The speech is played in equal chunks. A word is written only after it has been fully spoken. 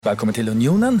Välkommen till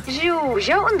Unionen. Jo,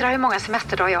 jag undrar hur många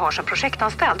semesterdagar jag har som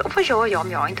projektanställd. Och vad gör jag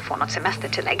om jag inte får något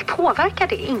semestertillägg? Påverkar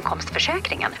det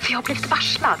inkomstförsäkringen? För jag har blivit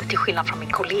varslad, till skillnad från min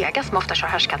kollega som ofta kör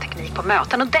härskarteknik på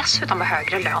möten och dessutom har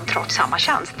högre lön trots samma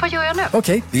tjänst. Vad gör jag nu?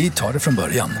 Okej, vi tar det från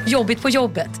början. Jobbigt på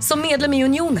jobbet. Som medlem i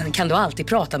Unionen kan du alltid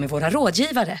prata med våra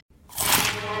rådgivare.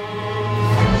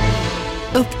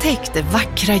 Upptäck det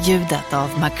vackra ljudet av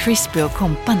McCrispy &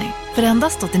 Company för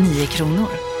endast 89 kronor.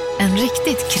 En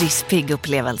riktigt krispig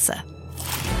upplevelse.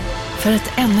 För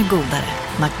ett ännu godare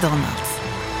McDonald's.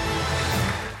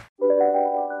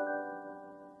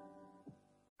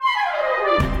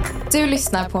 Du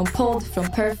lyssnar på en podd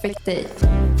från Perfect Day.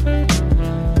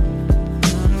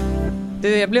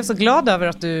 Du, jag blev så glad över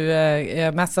att du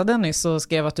messade nyss och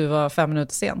skrev att du var 5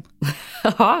 minuter sen.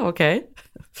 Ja, okej.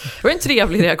 Det var en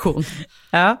trevlig reaktion.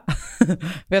 Ja,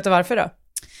 vet du varför då?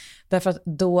 Därför att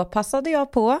då passade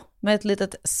jag på med ett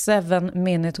litet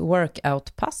 7-minute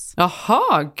workout-pass.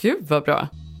 Jaha, gud vad bra.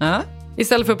 Ja.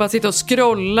 Istället för att bara sitta och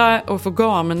scrolla och få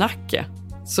gamnacke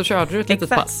så körde du ett litet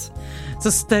pass.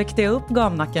 Så stärkte jag upp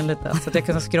gamnacken lite så att jag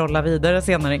kunde scrolla vidare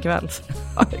senare ikväll.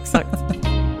 Ja, exakt.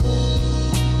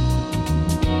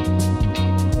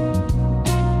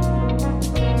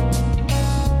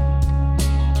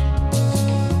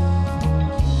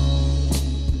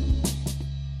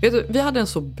 Vet du, vi hade en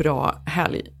så bra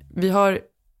helg. Vi har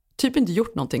typ inte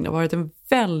gjort någonting. Det har varit en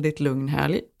väldigt lugn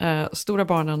helg. Stora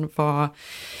barnen var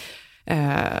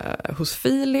hos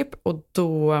Filip och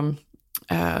då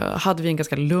hade vi en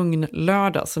ganska lugn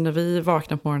lördag. Så när vi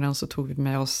vaknade på morgonen så tog vi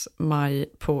med oss Maj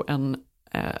på en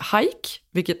hike,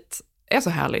 vilket är så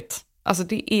härligt. Alltså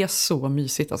det är så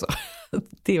mysigt alltså.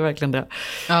 Det är verkligen det.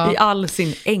 Ja. I all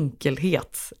sin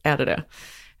enkelhet är det.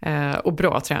 Och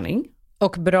bra träning.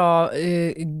 Och bra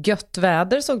gött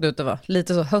väder såg det ut att vara.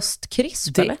 Lite så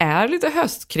höstkrisp, det eller? Det är lite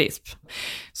höstkrisp.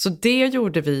 Så det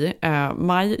gjorde vi.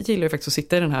 Maj gillar ju faktiskt att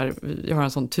sitta i den här. Jag har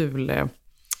en sån tul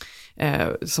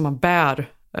som man bär.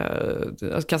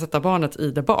 Kan sätta barnet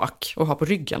i där bak och ha på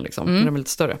ryggen liksom. När de är lite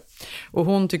större. Och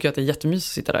hon tycker att det är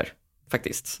jättemysigt att sitta där.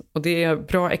 Faktiskt. Och det är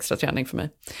bra extra träning för mig.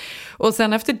 Och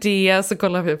sen efter det så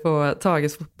kollade vi på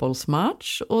Tages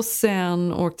fotbollsmatch. Och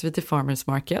sen åkte vi till Farmers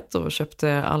Market och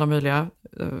köpte alla möjliga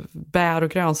bär och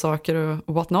grönsaker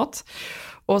och what not.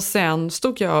 Och sen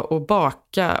stod jag och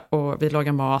bakade och vi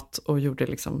lagade mat och gjorde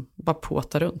liksom bara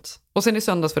påta runt. Och sen i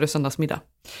söndags var det söndagsmiddag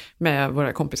med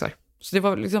våra kompisar. Så det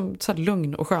var liksom så här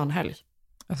lugn och skön helg.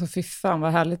 Alltså fy fan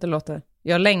vad härligt det låter.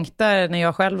 Jag längtar när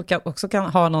jag själv också kan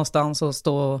ha någonstans och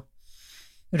stå och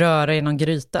röra i någon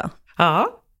gryta.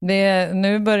 Ja.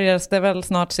 Nu börjar det väl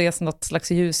snart ses något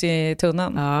slags ljus i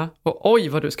tunneln. Ja. Och oj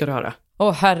vad du ska röra.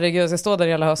 Herregud, jag ska stå där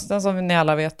hela hösten som ni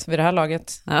alla vet vid det här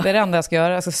laget. Ja. Det är det enda jag ska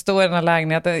göra. Jag ska stå i den här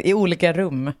lägenheten i olika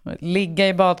rum. Ligga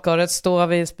i badkaret, stå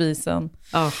vid spisen.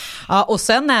 Ja, och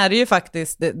sen är det ju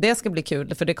faktiskt, det ska bli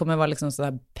kul för det kommer vara liksom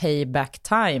sådär payback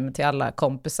time till alla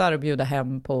kompisar och bjuda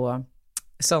hem på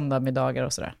söndagmiddagar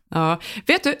och sådär. Ja,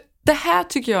 vet du, det här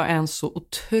tycker jag är en så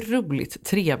otroligt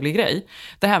trevlig grej.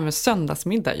 Det här med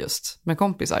söndagsmiddag just med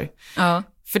kompisar. Ja.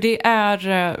 För det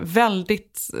är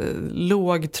väldigt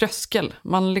låg tröskel.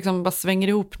 Man liksom bara svänger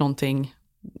ihop någonting.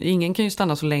 Ingen kan ju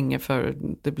stanna så länge för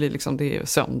det blir liksom, det är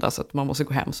söndag så att man måste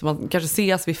gå hem. Så man kanske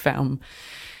ses vid 5,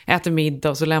 äter middag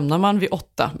och så lämnar man vid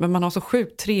 8. Men man har så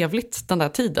sjukt trevligt den där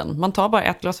tiden. Man tar bara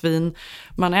ett glas vin,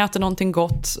 man äter någonting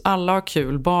gott, alla har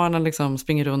kul. Barnen liksom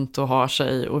springer runt och har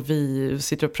sig och vi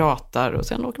sitter och pratar. Och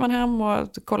sen åker man hem och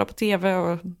kollar på tv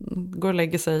och går och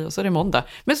lägger sig och så är det måndag.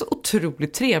 Men så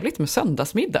otroligt trevligt med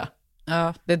söndagsmiddag.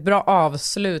 Ja, det är ett bra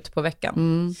avslut på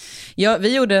veckan. Ja,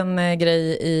 vi gjorde en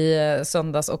grej i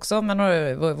söndags också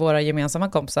med våra gemensamma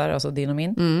kompisar, alltså din och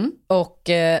min. Och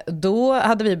då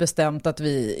hade vi bestämt att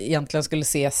vi egentligen skulle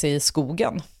ses i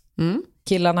skogen.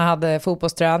 Killarna hade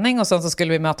fotbollsträning och sen så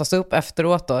skulle vi mötas upp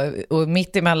efteråt då. Och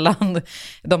mitt emellan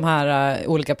de här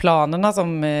olika planerna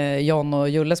som John och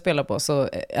Julle spelar på så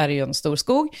är det ju en stor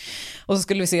skog. Och så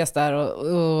skulle vi ses där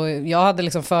och jag hade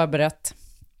liksom förberett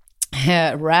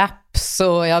wraps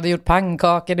och jag hade gjort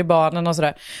pannkakor i barnen och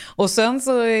sådär. Och sen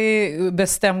så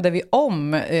bestämde vi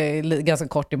om ganska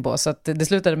kort inpå så att det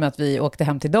slutade med att vi åkte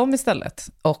hem till dem istället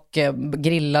och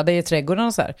grillade i trädgården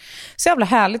och så här. Så jävla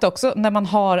härligt också när man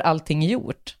har allting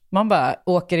gjort. Man bara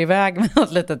åker iväg med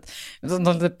något litet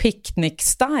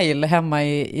picknick-style hemma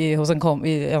hos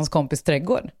i ens kompis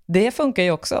trädgård. Det funkar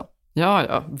ju också.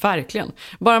 Ja, verkligen.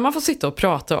 Bara man får sitta och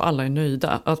prata och alla är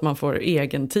nöjda. Att man får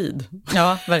egen tid.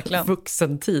 Ja, verkligen.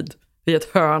 Vuxen tid i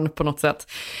ett hörn på något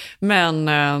sätt. Men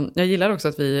jag gillar också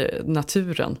att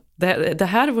naturen. Det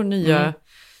här är vår nya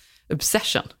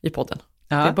obsession i podden.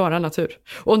 Det är bara natur.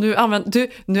 Och nu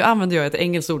använder jag ett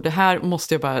engelskt ord. Det här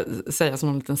måste jag bara säga som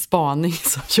en liten spaning.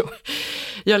 Som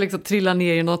jag liksom trillar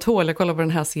ner i något hål. Jag kollar på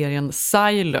den här serien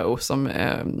Silo som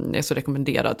är så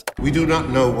rekommenderad. We do not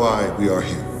know why we are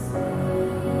here.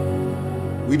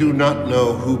 We do not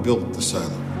know who built the silo.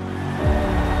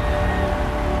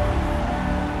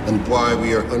 And why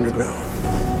we are underground.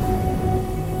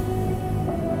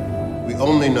 We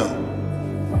only know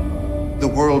the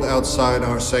world outside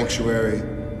our sanctuary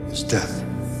is death.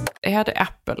 Är det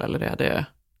Apple eller är det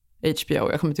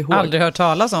HBO? Jag kommer inte ihåg. Aldrig hört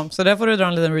talas om, så där får du dra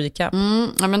en liten recap.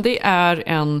 Ja, men det är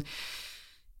en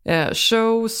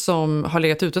show som har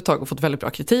legat ute ett tag och fått väldigt bra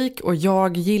kritik, och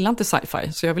jag gillar inte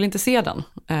sci-fi så jag vill inte se den.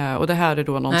 Och det här är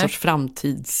då någon sorts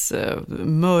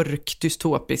mörk,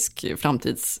 dystopisk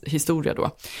framtidshistoria då.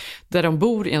 Där de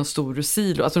bor i en stor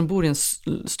silo, alltså de bor i en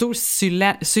stor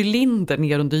cylinder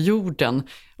ner under jorden,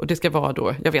 och det ska vara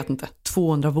då, jag vet inte,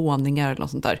 200 våningar eller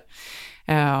något sånt där.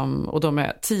 Och de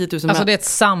är 10 000 Alltså det är ett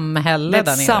samhälle där nere.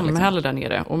 Det är ett samhälle där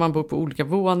nere. Och man bor på olika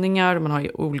våningar, man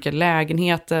har olika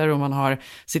lägenheter och man har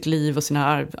sitt liv och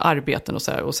sina arbeten och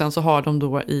så här. Och sen så har de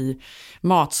då i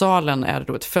matsalen är det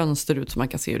då ett fönster ut så man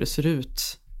kan se hur det ser ut.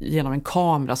 Genom en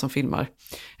kamera som filmar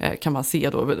kan man se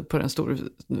då på den stora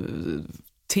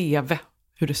tv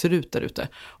hur det ser ut där ute.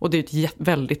 Och det är ett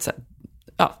väldigt så här,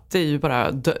 ja, det är ju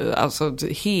bara alltså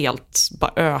helt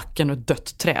bara öken och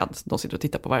dött träd de sitter och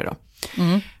tittar på varje dag.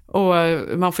 Och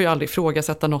man får ju aldrig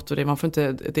ifrågasätta något, och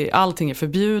allting är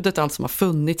förbjudet, allt som har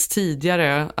funnits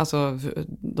tidigare. Alltså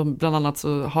bland annat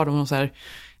så har de någon så här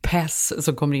pest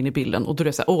som kommer in i bilden, och då är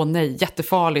det så här, åh nej,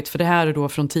 jättefarligt, för det här är då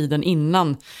från tiden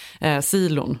innan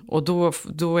silon, och då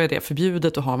är det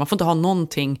förbjudet att ha. Man får inte ha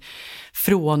någonting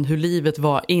från hur livet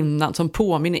var innan som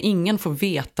påminner. Ingen får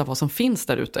veta vad som finns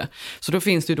där ute. Så då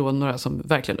finns det ju då några som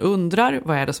verkligen undrar,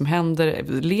 vad är det som händer?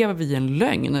 Lever vi i en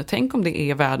lögn? Tänk om det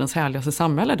är världens härligaste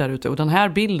samhälle där ute, och den här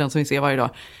bilden som vi ser varje dag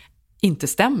inte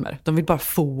stämmer. De vill bara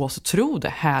få oss att tro det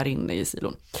här inne i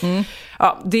silon.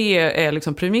 Ja, det är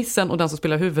liksom premissen, och den som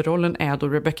spelar huvudrollen är då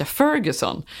Rebecca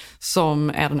Ferguson, som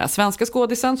är den här svenska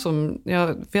skådisen som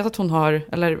jag vet att hon har,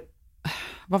 eller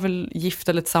var väl gift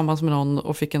eller tillsammans med någon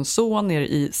och fick en son ner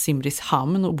i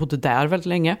Simrishamn och bodde där väldigt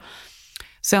länge.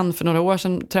 Sen för några år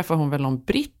sedan träffade hon väl någon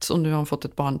britt, och nu har hon fått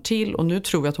ett barn till, och nu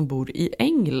tror jag att hon bor i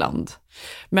England.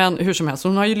 Men hur som helst,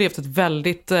 hon har ju levt ett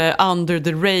väldigt under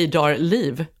the radar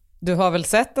liv. Du har väl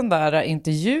sett den där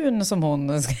intervjun som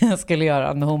hon skulle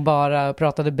göra när hon bara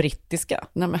pratade brittiska?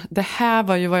 Nej, men det här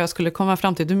var ju vad jag skulle komma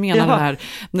fram till. Du menar den här,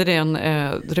 när det är en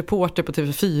reporter på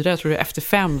TV4, jag tror det är Efter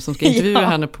 5, som ska intervjua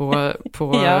henne på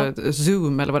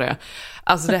Zoom eller vad det är.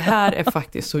 Alltså det här är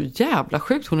faktiskt så jävla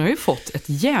sjukt. Hon har ju fått ett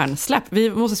hjärnsläpp. Vi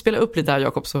måste spela upp lite där,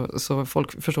 Jakob, så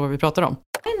folk förstår vad vi pratar om.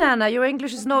 Hey Nana, your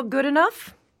English is not good enough.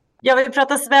 Jag vill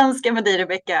prata svenska med dig,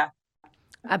 Rebecca.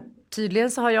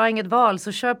 Tydligen så har jag inget val,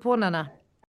 så kör på, Nana.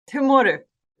 Hur mår du?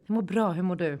 Jag mår bra, hur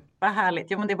mår du? Vad härligt,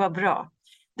 jo men det var bra.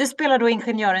 Du spelar då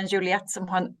ingenjören Juliette som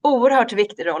har en oerhört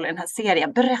viktig roll i den här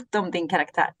serien. Berätta om din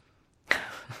karaktär.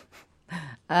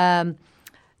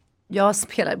 Jag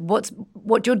spelar,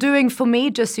 what you're doing for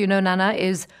me, just so you know, Nana,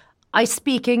 is I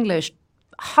speak English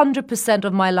 100%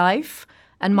 of my life,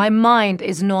 and my mind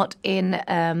is not in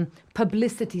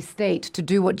publicity state to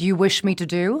do what you wish me to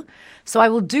do. So I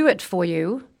will do it for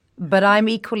you, but I'm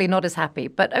equally not as happy.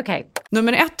 But okay.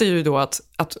 Nummer 1 är ju då att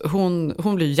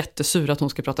hon blir jättesur att hon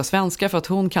ska prata svenska, för att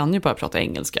hon kan ju bara prata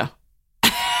engelska.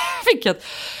 Vilket...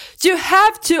 You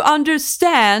have to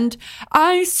understand,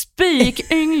 I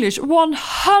speak English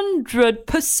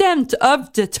 100%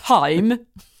 of the time.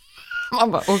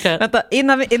 Man bara, okay. Vänta,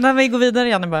 innan vi går vidare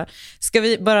igen, bara, ska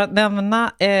vi bara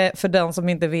nämna för den som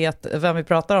inte vet vem vi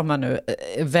pratar om här nu,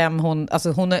 vem hon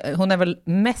är väl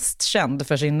mest känd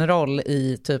för sin roll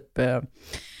i typ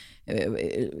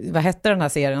vad hette den här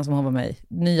serien som hon var med i?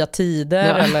 Nya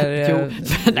tider eller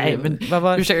nej, men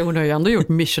ursäkta, hon har ju ändå gjort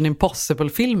Mission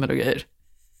Impossible-filmer och grejer.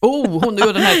 Hon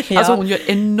gör den här, alltså hon gör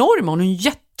enorma, hon är en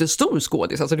jättestor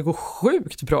skådis, alltså det går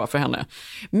sjukt bra för henne.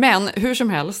 Men hur som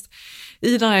helst,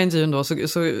 i den här intervjun då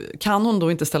så kan hon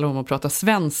då inte ställa om och prata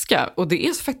svenska, och det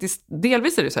är faktiskt,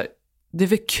 delvis är det så här, det är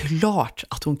väl klart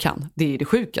att hon kan, det är det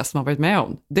sjukaste man varit med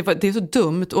om. Det är så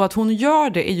dumt, och att hon gör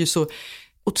det är ju så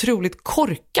otroligt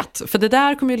korkat, för det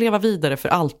där kommer ju leva vidare för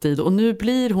alltid, och nu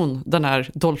blir hon den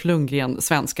här Dolph Lundgren,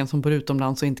 svensken som bor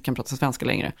utomlands och inte kan prata svenska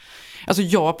längre. Alltså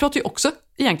jag pratar ju också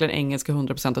egentligen engelska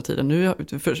 100% av tiden. Nu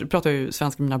pratar jag ju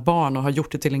svenska med mina barn och har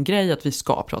gjort det till en grej att vi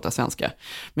ska prata svenska.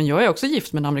 Men jag är också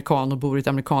gift med en amerikan och bor i ett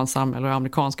amerikanskt samhälle och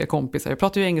amerikanska kompisar. Jag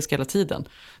pratar ju engelska hela tiden.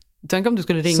 Tänk om du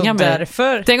skulle ringa mig.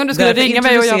 Tänk om du skulle ringa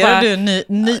mig och jag bara,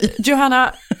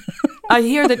 Johanna,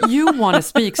 I hear that you want to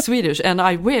speak Swedish and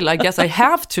I will. I guess I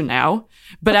have to now.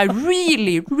 But I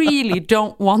really, really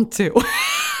don't want to.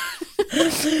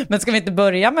 Men ska vi inte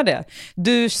börja med det?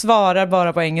 Du svarar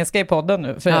bara på engelska i podden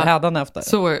nu, för hädanefter.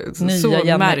 Så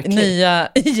märkligt. Nya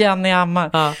Jenny Hammar.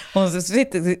 Ja. Hon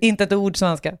sitter inte ett ord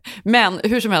svenska. Men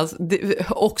hur som helst,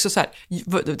 också så här,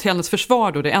 till hennes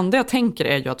försvar då, det enda jag tänker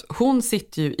är ju att hon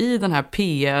sitter ju i den här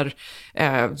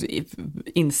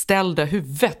PR-inställda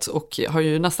huvudet och har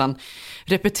ju nästan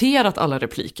repeterat alla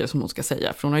repliker som hon ska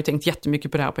säga. För hon har ju tänkt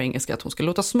jättemycket på det här på engelska, att hon ska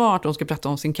låta smart, hon ska berätta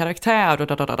om sin karaktär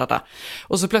och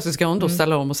Och så plötsligt ska hon då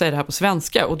ställa om och säga det här på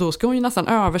svenska, och då ska hon ju nästan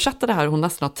översätta det här hon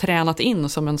nästan har tränat in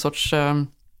som en sorts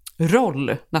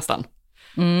roll nästan.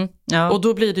 Och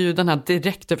då blir det ju den här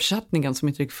direktöversättningen som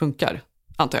inte riktigt funkar,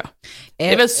 antar jag.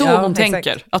 Det är väl så hon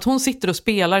tänker, att hon sitter och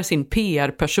spelar sin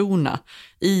PR-persona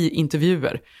i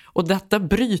intervjuer, och detta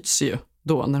bryts ju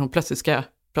då när hon plötsligt ska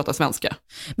prata svenska.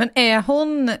 Men är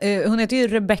hon heter ju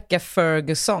Rebecca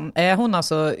Ferguson, är hon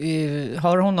alltså,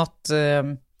 har hon något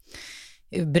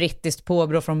brittiskt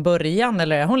påbrå från början,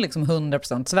 eller är hon liksom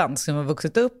 100% svensk som har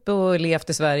vuxit upp och levt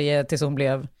i Sverige tills hon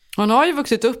blev... Hon har ju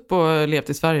vuxit upp och levt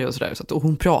i Sverige och sådär, och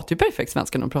hon pratar ju perfekt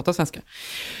svenska när hon pratar svenska.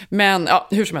 Men ja,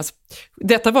 hur som helst.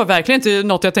 Detta var verkligen inte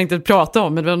något jag tänkte prata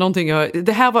om, men det var någonting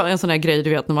det här var en sån här grej, du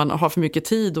vet, när man har för mycket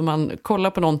tid och man kollar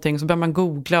på någonting, så börjar man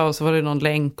googla och så var det någon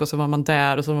länk och så var man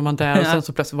där och så var man där och sen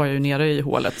så plötsligt var jag ju nere i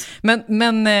hålet.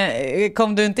 Men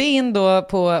kom du inte in då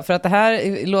på, för att det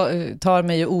här tar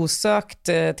mig ju osökt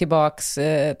tillbaks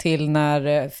till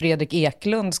när Fredrik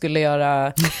Eklund skulle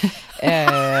göra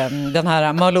den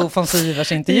här Malou von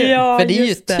Sivers intervju. Ja, för det är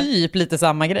ju typ lite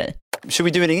samma grej.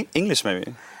 Should we do it in English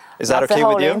maybe? Is that okay with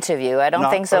you? The whole interview. I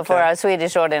don't think so for our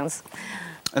Swedish audience.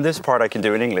 And this part I can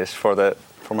do in English for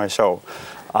my show.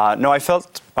 No, I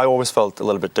always felt a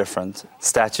little bit different.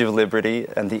 Statue of Liberty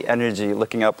and the energy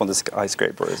looking up on the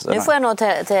skyscrapers. Nu får jag nog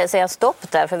säga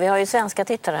stopp där, för vi har ju svenska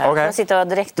tittare här. Okay. Jag sitter och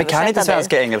direkt men kan inte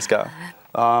svenska engelska?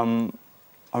 I'm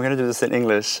going to do this in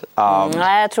English.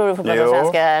 Nej, jag tror du får prata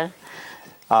svenska här.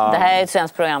 Det här är ett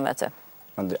svenskt program, vet du.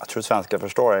 Jag tror svenska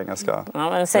förstår engelska.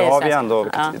 Ja, men nu har vi ändå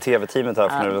tv-teamet här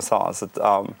från USA. Så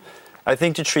I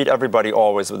think to treat everybody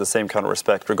always with the same kind of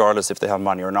respect, regardless if they have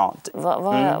money or not.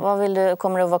 Vad vill du,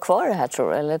 kommer du att vara kvar i det här,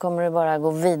 tror du? Eller kommer du bara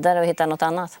gå vidare och hitta något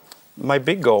annat? My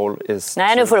big goal is...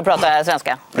 Nej, nu får du prata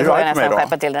svenska. Nu får jag nästan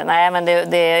skärpa till det. Nej, men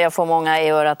jag får många i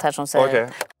örat här som säger... Okay.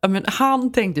 Ja, men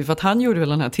han tänkte ju, för att han gjorde väl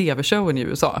den här tv-showen i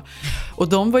USA. Och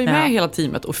de var ju med hela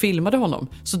teamet och filmade honom.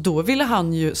 Så då ville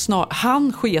han ju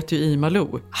han sket ju i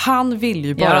Malou. Han vill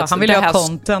ju bara... han ville ha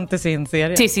content till sin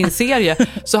serie. Till sin serie.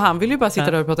 Så han ville ju bara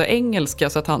sitta där och prata engelska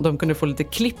så att de kunde få lite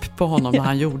klipp på honom när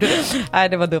han gjorde det. Nej,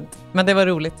 det var dumt. Men det var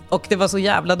roligt. Och det var så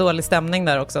jävla dålig stämning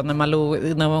där också när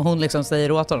Malou, när hon liksom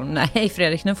säger åt honom: nej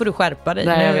Fredrik, nu får du skärpa dig.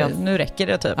 Nu räcker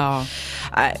det typ.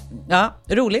 Ja,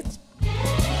 roligt.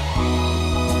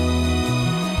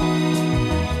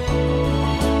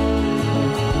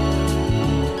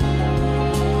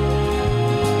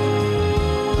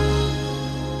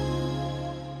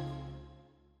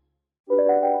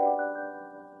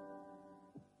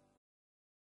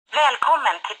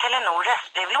 Välkommen till Telenor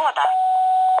röstbrevlåda.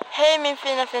 Hej min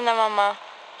fina mamma.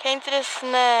 Kan inte du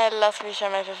snälla swisha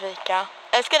mig för fika?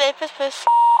 Älskar dig, puss puss.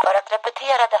 För att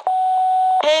repetera det.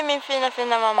 Hej min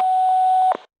fina mamma.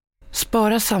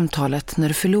 Spara samtalet när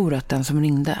du förlorat den som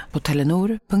ringde på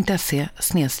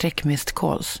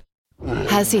telenor.se/missed-calls.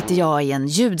 Här sitter jag i en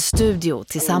ljudstudio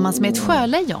tillsammans med ett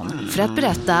sjölejon för att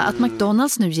berätta att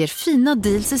McDonalds nu ger fina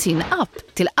deals i sin app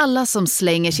till alla som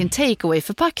slänger sin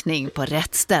takeaway-förpackning på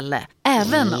rätt ställe.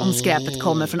 Även om skräpet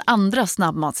kommer från andra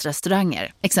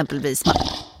snabbmatsrestauranger, exempelvis.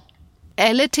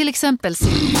 Eller till exempel...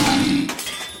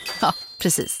 Ja,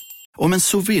 precis. Om en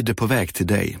sous vide är på väg till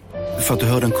dig för att du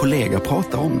hörde en kollega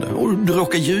prata om det och du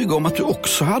råkar ljuga om att du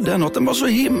också hade en och att den var så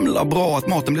himla bra att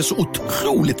maten blev så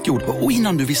otroligt god. Och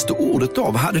innan du visste ordet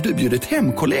av hade du bjudit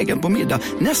hem kollegan på middag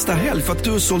nästa helg för att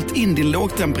du har sålt in din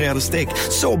lågtempererade stek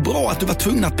så bra att du var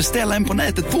tvungen att beställa en på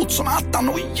nätet fort som attan.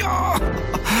 Och ja!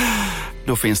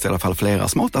 Då finns det i alla fall flera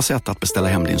smarta sätt att beställa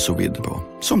hem din sous vide på.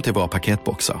 Som till våra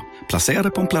paketboxar. Placerade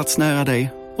på en plats nära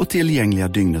dig och tillgängliga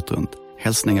dygnet runt.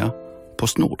 Hälsningar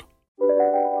PostNord.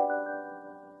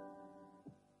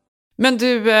 Men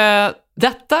du,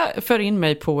 detta för in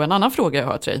mig på en annan fråga jag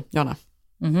har till dig, Jana.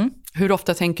 Hur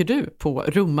ofta tänker du på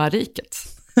Romarriket?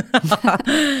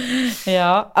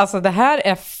 Ja, alltså det här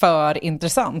är för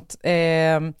intressant.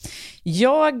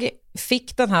 Jag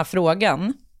fick den här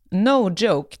frågan, no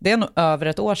joke, det är nog över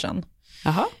ett år sedan.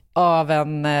 Aha. Av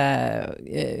en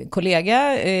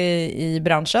kollega i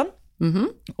branschen.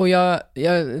 Och jag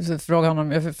frågade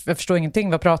honom, jag förstår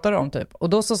ingenting, vad pratar du om typ? Och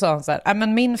då så sa han så här,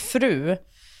 men min fru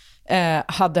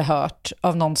hade hört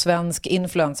av någon svensk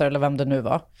influencer eller vem det nu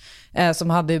var, som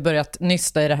hade börjat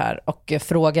nysta i det här och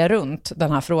fråga runt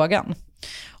den här frågan.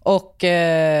 Och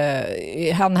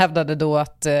han hävdade då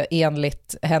att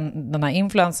enligt den här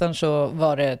influencern så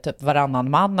var det typ varannan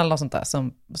man eller något sånt där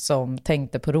som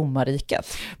tänkte på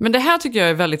romarriket. Men det här tycker jag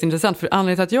är väldigt intressant, för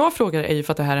anledningen till att jag frågar är ju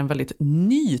för att det här är en väldigt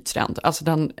ny trend. Alltså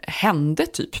den hände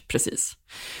typ precis.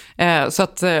 Så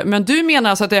att, men du menar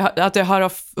alltså att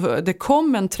det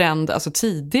kom en trend alltså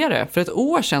tidigare, för ett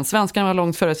år sedan. Svenskarna var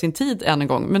långt före sin tid än en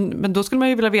gång. Men då skulle man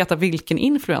ju vilja veta vilken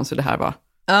influencer det här var.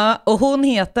 Ja, och hon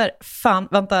heter,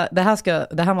 vänta, det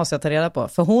här måste jag ta reda på.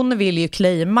 För hon vill ju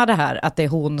claima det här, att det är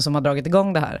hon som har dragit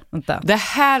igång det här. Vänta. Det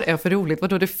här är för roligt.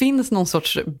 Vadå, det finns någon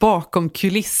sorts bakom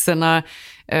kulisserna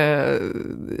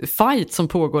fight som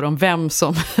pågår om vem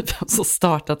som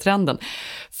startar trenden.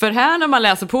 För här när man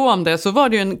läser på om det så var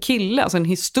det ju en kille, alltså en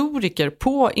historiker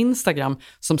på Instagram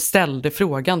som ställde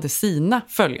frågan till sina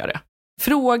följare.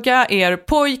 Fråga er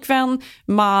pojkvän,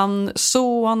 man,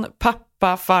 son,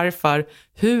 pappa, farfar,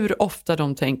 hur ofta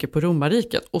de tänker på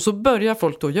romarriket. Och så börjar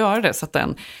folk då göra det, så att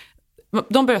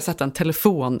de börjar sätta en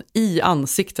telefon i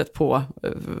ansiktet på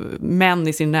män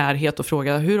i sin närhet och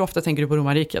fråga, hur ofta tänker du på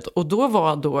romarriket? Och då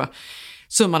var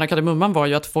summan av kardemumman var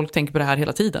ju att folk tänker på det här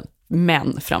hela tiden.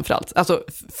 Män framförallt. Alltså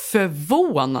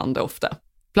förvånande ofta.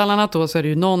 Bland annat då så är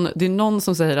det någon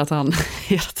som säger att han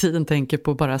hela tiden tänker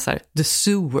på bara så här the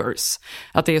sewers.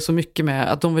 Att det är så mycket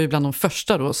med, att de var ju bland de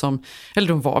första då eller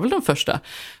de var väl de första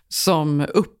som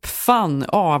uppfann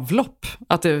avlopp.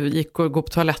 Att det gick att gå på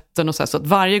toaletten och så här, så att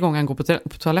varje gång han går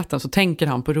på toaletten så tänker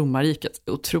han på romarriket.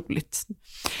 Otroligt.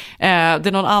 Det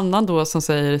är någon annan då som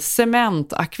säger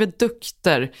cement,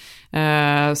 akvedukter,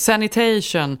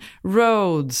 sanitation,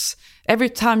 roads. Every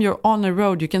time you're on a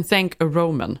road you can thank a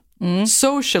Roman.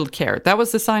 Social care, that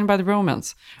was designed by the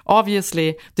Romans.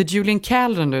 Obviously, the Julian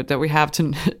calendar that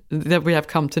we have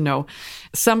come to know.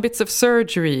 Some bits of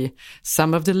surgery,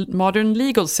 some of the modern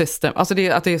legal system. Alltså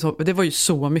det var ju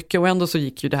så mycket, och ändå så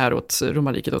gick ju det här åt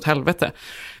romarriket åt helvete.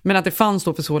 Men att det fanns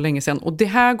då för så länge sedan, och det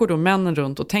här går då männen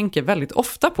runt och tänker väldigt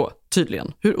ofta på,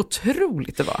 tydligen. Hur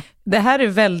otroligt det var. Det här är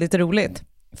väldigt roligt.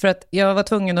 För att jag var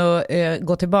tvungen att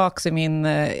gå tillbaka i min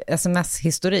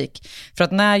sms-historik. För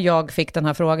att när jag fick den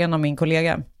här frågan av min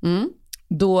kollega,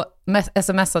 då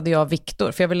smsade jag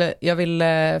Viktor. För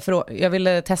jag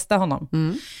ville testa honom.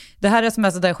 Det här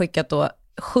sms:et har jag skickat då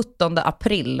 17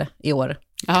 april i år.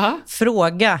 Aha.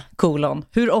 Fråga,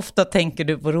 hur ofta tänker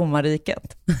du på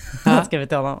romarriket? Ska vi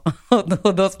till honom.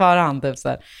 Och då svarar han typ så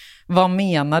här: vad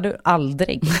menar du?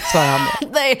 Aldrig, svarar han då.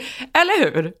 Nej, eller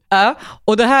hur? Ja,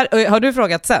 och det här har du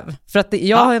frågat Sev. För att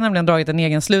jag har ju nämligen dragit en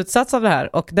egen slutsats av det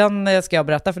här. Och den ska jag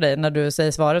berätta för dig när du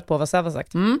säger svaret på vad Sev har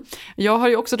sagt. Jag har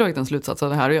ju också dragit en slutsats av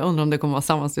det här, och jag undrar om det kommer vara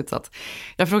samma slutsats.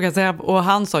 Jag frågade Sev och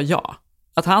han sa ja.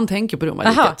 Att han tänker på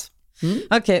romarriket.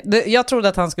 Okej, jag trodde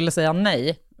att han skulle säga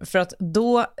nej. För att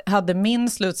då hade min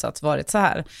slutsats varit så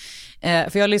här.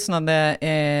 För jag lyssnade,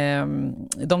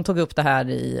 de tog upp det här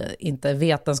i, inte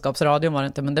vetenskapsradion var det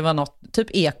inte, men det var något,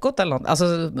 typ Ekot eller något,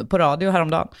 alltså på radio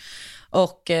häromdagen.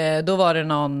 Och då var det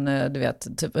någon, du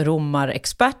vet, typ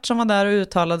romarexpert som var där och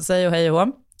uttalade sig och hej och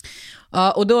hå.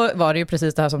 Ja, och då var det ju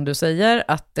precis det här som du säger,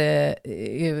 att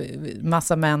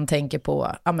massa män tänker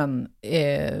på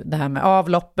det här med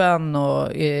avloppen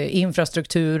och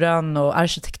infrastrukturen och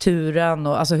arkitekturen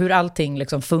och alltså hur allting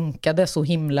liksom funkade så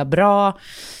himla bra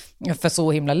för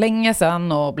så himla länge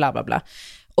sedan och bla bla bla.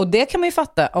 Och det kan man ju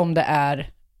fatta om det är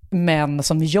män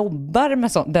som jobbar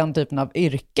med den typen av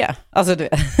yrke. Alltså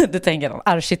du tänker en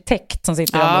arkitekt som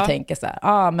sitter och tänker så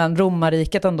här, men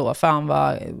romarriket ändå, fan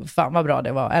vad bra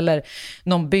det var. Eller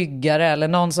någon byggare eller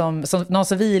någon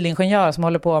civilingenjör som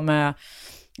håller på med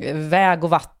väg och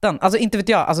vatten. Alltså inte vet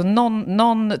jag, alltså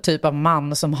någon typ av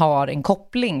man som har en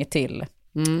koppling till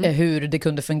hur det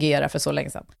kunde fungera för så länge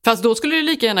sedan. Fast då skulle det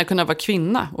lika gärna kunna vara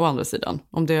kvinna å andra sidan,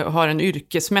 om det har en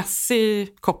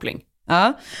yrkesmässig koppling.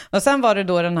 Ja, och sen var det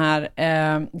då den här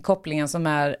kopplingen som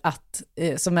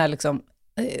är liksom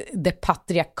det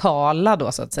patriarkala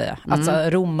då så att säga. Alltså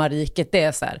romarriket, det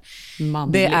är så här.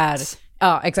 Manligt. Det är,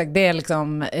 ja exakt, det är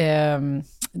liksom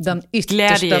den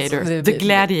yttersta... Gladiator, the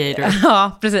gladiator.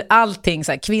 Ja, precis. Allting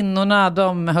så här. Kvinnorna,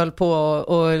 de höll på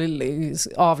och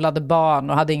avlade barn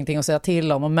och hade ingenting att säga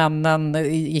till om. Och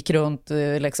männen gick runt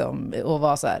liksom och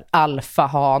var så här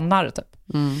alfahanar typ.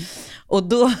 Och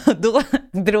då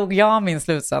drog jag min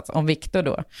slutsats om Viktor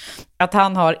då. Att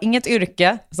han har inget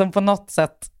yrke som på något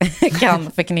sätt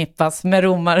kan förknippas med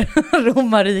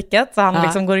romarriket. Så han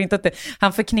liksom går inte till,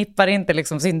 han förknippar inte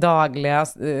liksom sin dagliga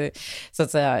så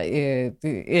att säga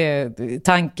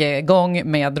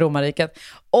tankegång med romarriket.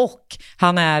 Och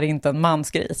han är inte en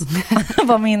mansgris. Det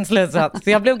var min slutsats. Så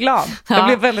jag blev glad. Jag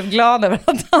blev väldigt glad över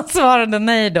att han svarade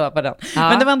nej då på den.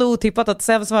 Men det var ändå otippat att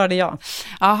Sev svarade ja.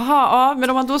 Aha, ja, men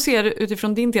om man då ser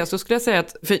utifrån din tes så skulle jag säga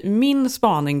att för min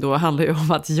spaning då handlar ju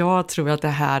om att jag tror att det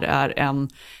här är en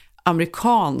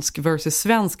amerikansk versus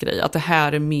svensk grej. Att det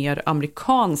här är mer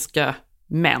amerikanska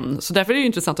män. Så därför är det ju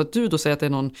intressant att du då säger att det är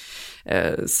någon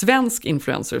svensk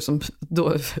influencer som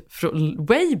då från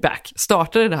way back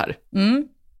startade det här. Mm.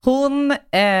 Hon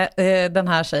är den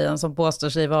här tjejen som påstår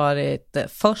sig varit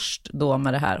först då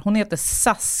med det här. Hon heter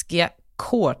Saskia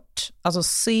Kort, alltså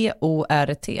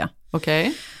C-O-R-T.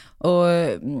 Okej. Och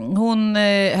hon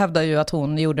hävdar ju att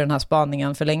hon gjorde den här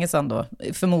spaningen för länge sedan då.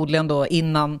 Förmodligen då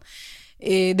innan,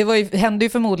 hände ju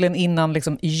förmodligen innan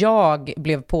liksom jag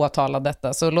blev påtalad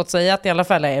detta. Så låt säga att i alla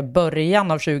fall är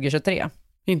början av 2023.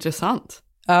 Intressant.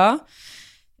 Ja.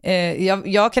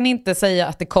 Jag kan inte säga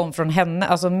att det kom från henne.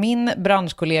 Alltså min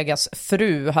branschkollegas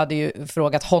fru hade ju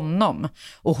frågat honom.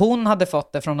 Och hon hade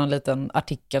fått det från en liten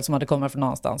artikel som hade kommit från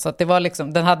någonstans. Så att det var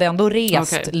liksom, den hade ändå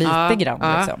rest lite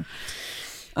grann liksom.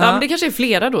 Ja, men det kanske är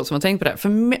flera då som har tänkt på det.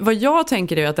 För vad jag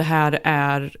tänker är att det här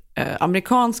är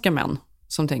amerikanska män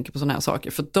som tänker på sådana här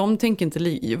saker. För de tänker inte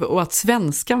liv. Och att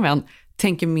svenska män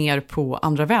tänker mer på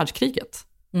andra världskriget.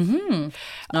 Mm-hmm.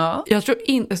 Ja. Jag tror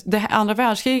det här andra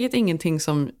världskriget är ingenting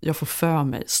som jag får för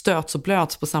mig. Stöts och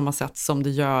blöts på samma sätt som det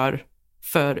gör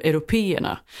för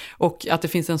européerna. Och att det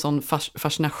finns en sån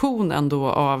fascination ändå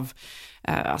av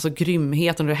alltså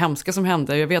grymheten och det hemska som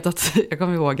hände. Jag vet att, jag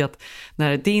kommer ihåg att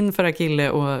när din förra kille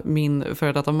och min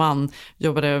före detta man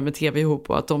jobbade med tv ihop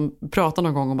och att de pratade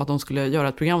någon gång om att de skulle göra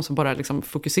ett program som bara liksom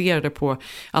fokuserade på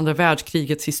andra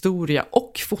världskrigets historia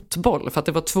och fotboll. För att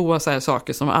det var två så här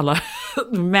saker som alla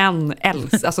män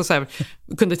älskade. Alltså så här,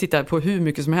 kunde titta på hur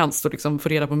mycket som helst och liksom få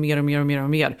reda på mer och mer och mer och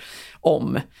mer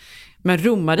om. Men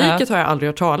romarriket har jag aldrig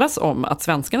hört talas om att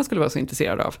svenskarna skulle vara så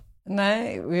intresserade av.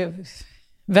 Nej,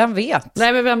 vem vet?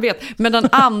 Nej, men vem vet? Men den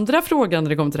andra frågan när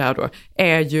det kommer till det här då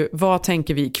är ju, vad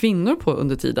tänker vi kvinnor på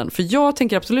under tiden? För jag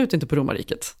tänker absolut inte på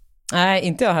romarriket. Nej,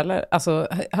 inte jag heller. Alltså,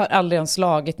 har aldrig ens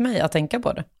slagit mig att tänka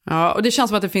på det. Ja, och det känns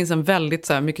som att det finns en väldigt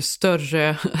så här, mycket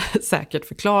större säkert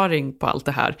förklaring på allt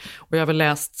det här. Och jag har väl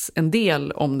läst en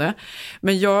del om det.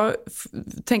 Men jag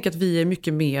tänker att vi är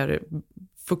mycket mer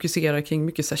fokuserar kring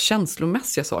mycket så här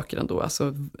känslomässiga saker ändå.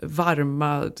 Alltså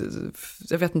varma,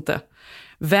 jag vet inte,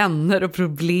 vänner och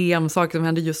problem, saker som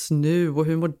händer just nu och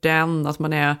hur modern, att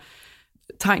man är,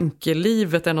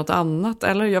 tankelivet är något annat,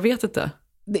 eller jag vet inte.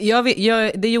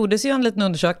 Det gjordes ju en liten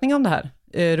undersökning om det här,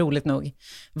 roligt nog,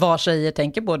 vad tjejer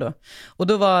tänker på då. Och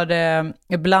då var det,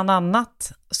 bland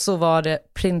annat så var det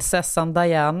prinsessan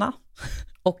Diana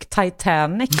och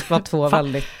Titanic var två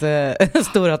väldigt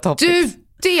stora topics.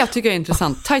 Det tycker jag är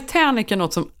intressant. Titanic är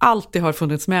något som alltid har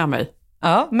funnits med mig.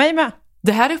 Ja, mig med.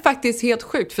 Det här är faktiskt helt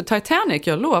sjukt, för Titanic,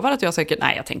 jag lovar att jag säkert,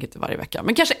 nej jag tänker inte varje vecka,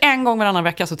 men kanske en gång varannan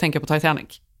vecka så tänker jag på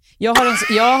Titanic. Jag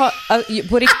har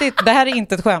på riktigt, det här är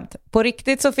inte ett skämt. På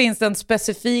riktigt så finns det en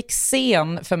specifik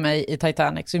scen för mig i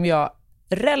Titanic som jag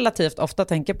relativt ofta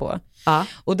tänker på.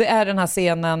 Och det är den här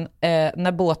scenen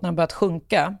när båten har börjat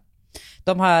sjunka.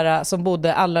 De här som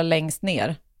bodde allra längst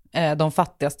ner, de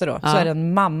fattigaste då, så är det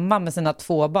en mamma med sina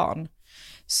 2 barn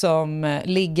som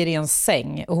ligger i en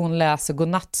säng och hon läser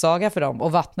godnattsaga för dem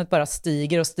och vattnet bara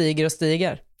stiger och stiger och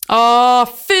stiger.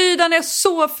 Fy, den är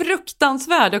så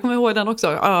fruktansvärd. Jag kommer ihåg den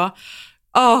också.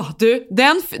 Du,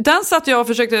 den satt jag och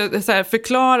försökte så här,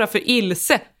 förklara för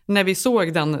Ilse när vi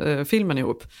såg den filmen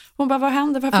ihop. Hon bara, vad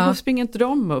händer? Varför springer inte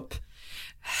de upp?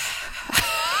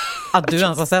 Att du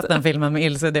ens har sett den filmen med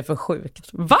Ilse, det är för sjukt.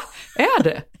 Va? Är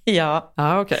det? Ja.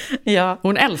 Okej. Ja.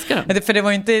 Hon älskar den. För det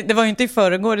var ju inte i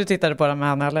förrgår du tittade på den med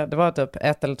henne, eller? Det var typ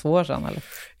 1 eller 2 år sedan, eller?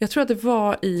 Jag tror att det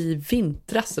var i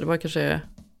vintras, det var kanske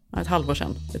ett halvår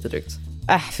sedan, lite drygt.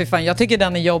 För fan, jag tycker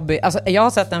den är jobbig. Alltså, jag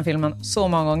har sett den filmen så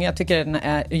många gånger. Jag tycker den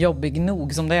är jobbig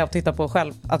nog som det är att titta på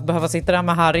själv. Att behöva sitta där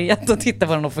med Harriet och titta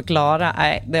på den och förklara.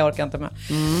 Nej, det orkar jag inte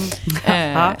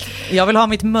med. Jag vill ha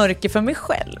mitt mörker för mig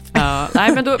själv.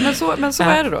 Nej, men så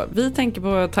är det då. Vi tänker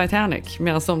på Titanic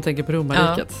medan de tänker på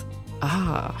romarriket.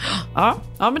 Ja,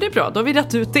 men det är bra. Då har vi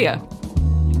rätt ut det.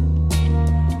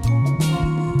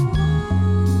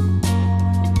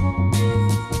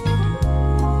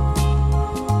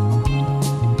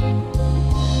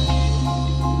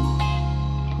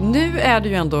 Nu är det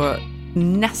ju ändå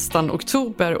nästan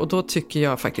oktober och då tycker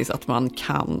jag faktiskt att man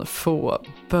kan få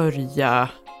börja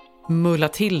mulla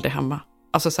till det hemma.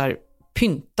 Alltså så här,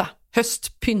 pynta,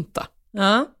 höstpynta.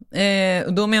 Ja,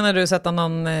 då menar du sätta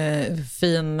någon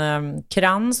fin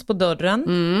krans på dörren?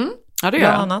 Ja, det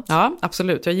gör jag. Ja,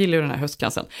 absolut. Jag gillar ju den här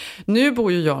höstkransen. Nu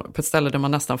bor ju jag på ett ställe där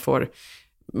man nästan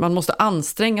man måste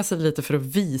anstränga sig lite för att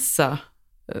visa,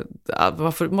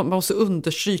 man måste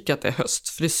understryka att det är höst,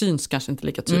 för det syns kanske inte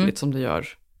lika tydligt som det gör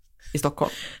i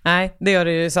Stockholm. Nej, det gör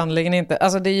det ju sannoliken inte.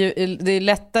 Alltså det är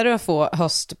lättare att få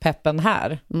höstpeppen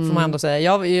här, får man ändå säga.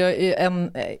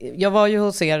 Jag var ju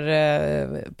hos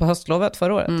er på höstlovet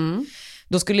förra året.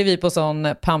 Då skulle vi på sån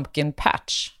pumpkin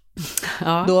patch.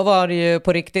 Ja. Då var det ju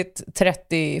på riktigt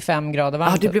 35 grader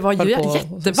varmt. Ja, det var ju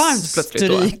jättevarmt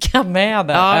plötsligt då. Stryka med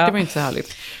det. Ja, det var inte så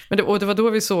härligt. Men det var då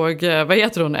vi såg, vad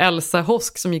heter hon, Elsa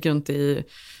Hosk som gick runt i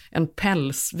en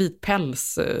vit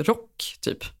pälsrock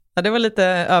typ. Ja, det var lite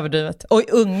överdrivet. Och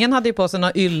ungen hade ju på sig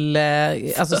någon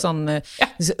alltså sån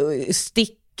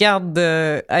stickad,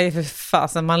 för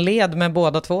fasen, man led med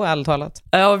båda två, ärligt talat.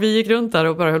 Ja, och vi gick runt där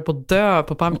och bara höll på att dö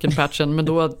på pumpkin patchen, men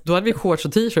då hade vi shorts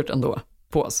och t-shirt ändå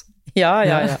på oss. Ja.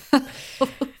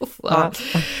 Ja.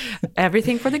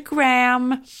 Everything for the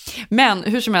gram. Men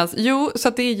hur som helst, så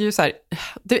att det är ju så här,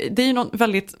 det är ju någon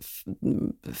väldigt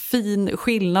fin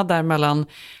skillnad där mellan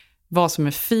vad som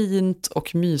är fint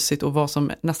och mysigt och vad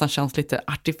som nästan känns lite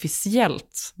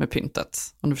artificiellt med pyntet,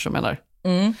 om du förstår vad jag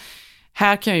menar.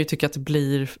 Här kan jag ju tycka att det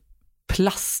blir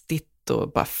plastigt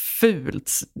och bara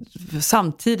fult,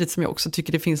 samtidigt som jag också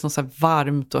tycker det finns något så här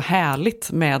varmt och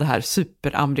härligt med det här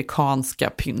superamerikanska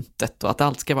pyntet och att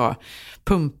allt ska vara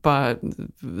pumpa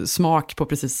smak på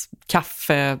precis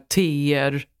kaffe,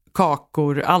 teer,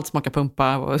 kakor, allt smakar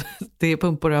pumpa och det är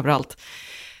pumpor överallt.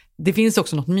 Det finns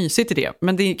också något mysigt i det,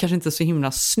 men det är kanske inte så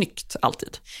himla snyggt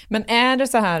alltid. Men är det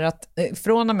så här att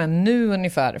från och med nu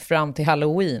ungefär fram till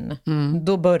Halloween,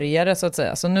 då börjar det så att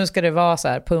säga. Så nu ska det vara så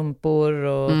här pumpor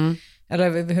och...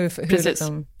 Eller hur precis.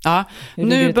 Liksom, ja,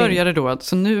 nu börjar det då.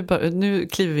 Så nu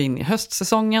kliver vi in i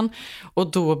höstsäsongen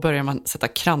och då börjar man sätta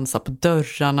kransar på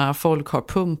dörrarna. Folk har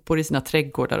pumpor i sina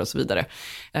trädgårdar och så vidare.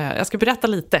 Jag ska berätta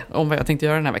lite om vad jag tänkte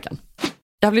göra den här veckan.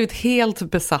 Jag har blivit helt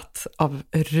besatt av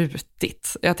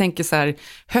rutigt. Jag tänker så här,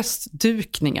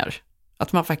 höstdukningar.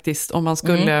 Att man faktiskt, om man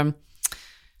skulle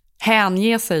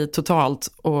hänge sig totalt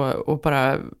och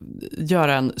bara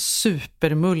göra en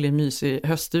supermullig, mysig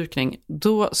höstdukning,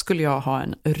 då skulle jag ha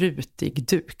en rutig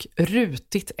duk.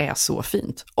 Rutigt är så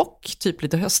fint. Och typ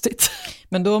lite höstigt.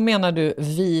 Men då menar du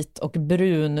vit och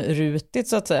brunrutigt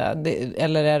så att säga?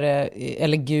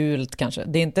 Eller gult kanske?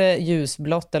 Det är inte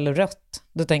ljusblått eller rött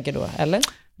du tänker då, eller?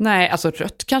 Nej, alltså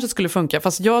rött kanske skulle funka.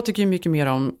 Fast jag tycker ju mycket mer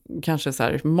om kanske så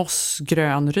här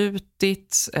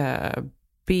mossgrönrutigt,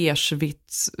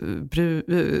 beigevitt,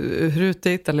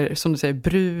 rutigt eller som du säger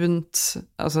brunt.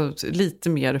 Alltså lite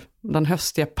mer den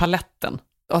höstiga paletten.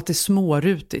 Och att det är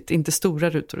smårutigt, inte stora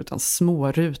rutor utan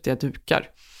smårutiga dukar.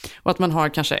 Och att man har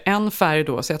kanske en färg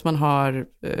då, så att man har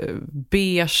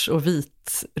beige och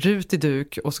vit rutig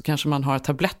duk och så kanske man har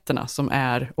tabletterna som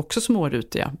är också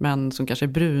smårutiga men som kanske är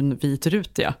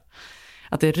brun-vit-rutiga.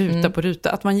 Att det är ruta på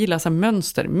ruta. Att man gillar så här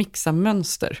mönster, mixa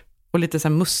mönster och lite så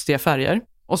här mustiga färger.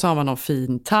 Och så har man någon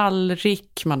fin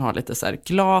tallrik, man har lite så här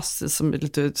glas,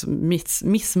 lite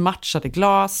missmatchade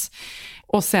glas.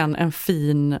 Och sen en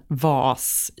fin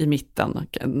vas i mitten,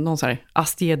 någon så här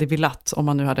Astier de Villatte, om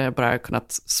man nu hade bara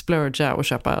kunnat splurga och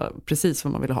köpa precis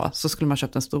vad man ville ha. Så skulle man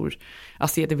köpt en stor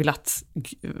Astier de Villatte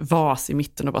vas i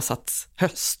mitten och bara satt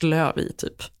höstlöv i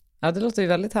typ. Ja, det låter ju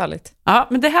väldigt härligt. Ja,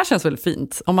 men det här känns väldigt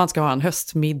fint om man ska ha en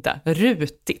höstmiddag,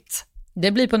 rutigt.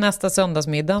 Det blir på nästa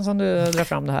söndagsmiddag som du drar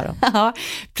fram det här då. Ja,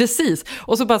 precis.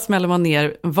 Och så bara smäller man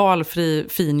ner valfri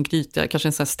fin gryta, kanske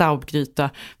en sån här staubgryta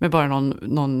med bara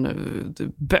någon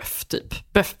böff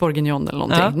typ. Böff bourguignon eller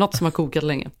någonting. Ja. Något som har kokat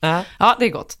länge. Ja, det är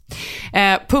gott.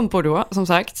 Pumpor då, som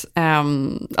sagt.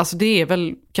 Alltså det är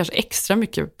väl kanske extra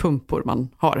mycket pumpor man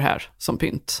har här som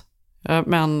pynt.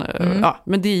 Men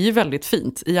det är ju väldigt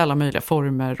fint i alla möjliga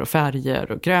former och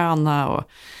färger och gröna och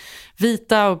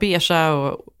vita och beigea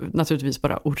och naturligtvis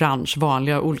bara orange,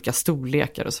 vanliga olika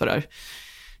storlekar och sådär.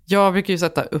 Jag brukar ju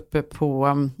sätta ute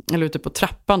på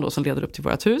trappan då som leder upp till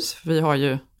vårt hus. Vi har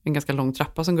ju en ganska lång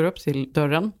trappa som går upp till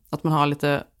dörren. Att man har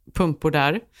lite pumpor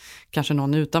där, kanske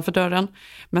någon utanför dörren.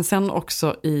 Men sen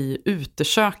också i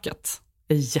uteköket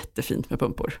är jättefint med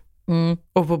pumpor.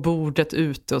 Och på bordet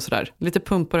ute och sådär. Lite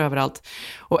pumpor överallt.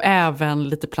 Och även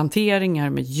lite planteringar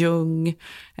med ljung,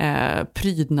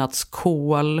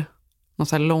 prydnadskål, något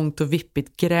så här långt och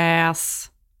vippigt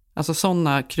gräs. Alltså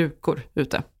sådana krukor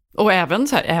ute. Och även,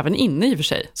 så här, även inne i och för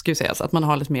sig, ska vi säga, så att man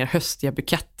har lite mer höstiga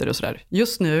buketter och sådär.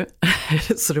 Just nu är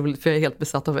det så roligt för jag är helt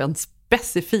besatt av en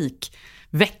specifik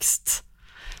växt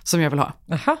som jag vill ha.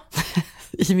 Aha.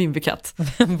 I min bukett.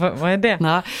 Vad är det?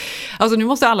 Nej. Alltså nu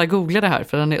måste alla googla det här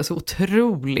för den är så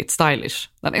otroligt stylish.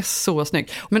 Den är så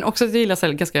snygg. Men också att jag gillar så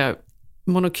här ganska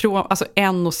monokrom, alltså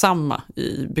en och samma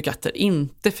i buketter.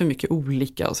 Inte för mycket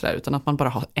olika och sådär, utan att man bara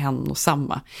har en och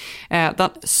samma.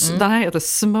 Den här heter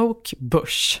Smoke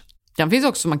Bush. Den finns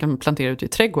också som man kan plantera ut i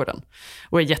trädgården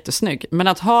och är jättesnygg. Men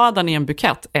att ha den i en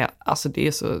bukett alltså det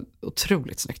är så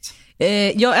otroligt snyggt.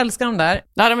 Jag älskar dem där.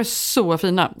 Ja, de är så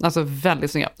fina. Alltså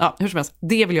väldigt snygga. Ja, hur som helst,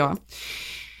 det vill jag.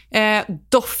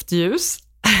 Doftljus.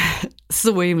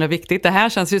 Så himla viktigt. Det här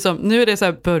känns ju som, nu är det så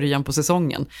här början på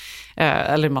säsongen.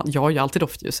 Jag har ju alltid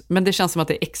doftljus. Men det känns som att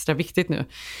det är extra viktigt nu.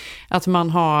 Att man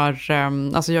har,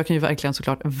 alltså jag kan ju verkligen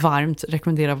såklart varmt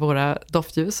rekommendera våra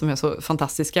doftljus som är så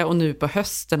fantastiska. Och nu på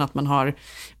hösten att man har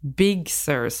Big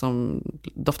Sur som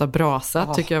doftar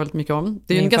brasa, tycker jag väldigt mycket om.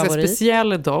 Det är ju en ganska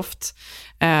speciell doft.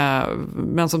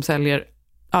 Men som säljer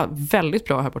väldigt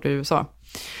bra här borta i USA.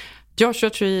 Joshua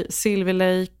Tree, Silver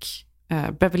Lake,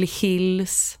 Beverly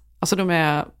Hills. Alltså de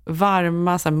är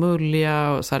varma, så här mulliga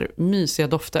och så här mysiga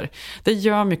dofter. Det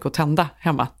gör mycket att tända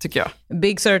hemma, tycker jag.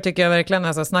 Big Sur tycker jag verkligen.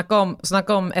 Alltså,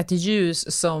 snacka om ett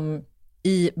ljus som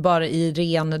bara i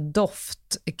ren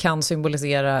doft kan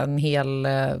symbolisera en hel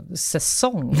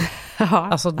säsong.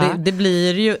 Alltså det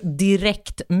blir ju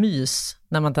direkt mys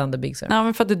när man tänder Big Sur. Ja,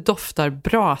 men för att det doftar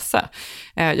brasa.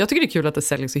 Jag tycker det är kul att det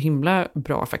säljer så himla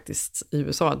bra faktiskt i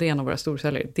USA. Det är en av våra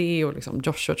storsäljare. Det är ju liksom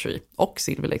Joshua Tree och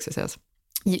Silver Lake.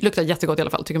 Luktar jättegott i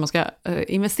alla fall, tycker man ska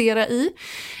investera i.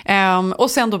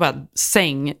 Och sen då bara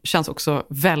säng känns också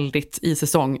väldigt i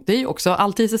säsong. Det är ju också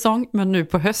alltid i säsong, men nu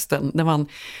på hösten när man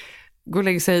går och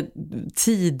lägger sig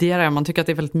tidigare, man tycker att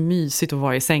det är väldigt mysigt att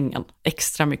vara i sängen.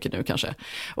 Extra mycket nu kanske.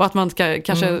 Och att man ska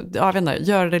kanske, jag vet inte,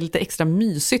 göra det lite extra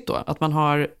mysigt då. Att man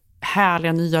har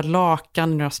härliga nya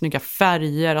lakan, några snygga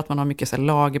färger, att man har mycket så här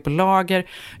lager på lager.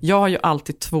 Jag har ju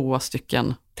alltid 2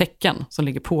 stycken täcken som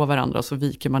ligger på varandra och så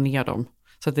viker man ner dem.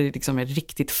 Så att det liksom är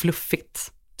riktigt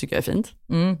fluffigt. Tycker jag är fint.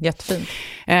 Jättefint.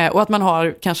 Och att man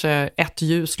har kanske ett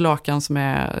ljus lakan som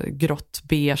är grått,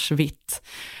 beige, vitt.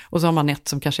 Och så har man ett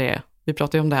som kanske är, vi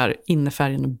pratar ju om det här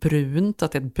innefärgen brunt,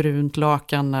 att det är ett brunt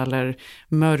lakan eller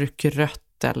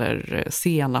mörkrött eller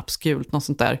senapsgult, något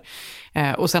sånt där.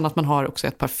 Och sen att man har också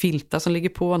ett par filtar som ligger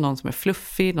på, någon som är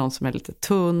fluffig, någon som är lite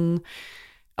tunn.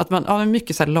 Att man har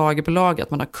mycket så här lager på lager,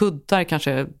 att man har kuddar,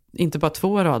 kanske inte bara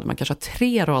 2 rader, man kanske har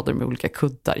 3 rader med olika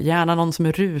kuddar. Gärna någon som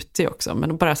är rutig också,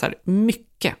 men bara så här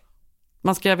mycket.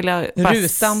 Man ska vilja...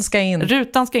 Rutan ska in.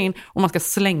 Rutan ska in och man ska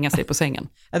slänga sig på sängen.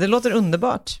 Ja, det låter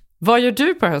underbart. Vad gör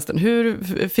du på hösten?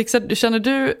 Känner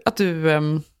du att du...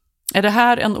 Är det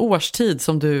här en årstid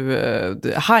som du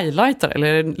highlightar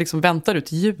eller liksom väntar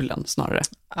ut julen snarare?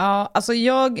 Ja, alltså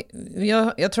jag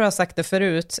tror jag har sagt det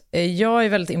förut. Jag är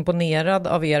väldigt imponerad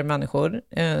av er människor,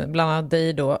 bland annat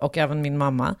dig då och även min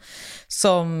mamma,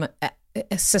 som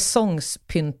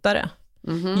säsongspyntare.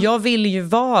 Jag vill ju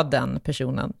vara den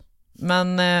personen,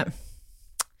 men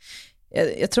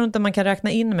jag tror inte man kan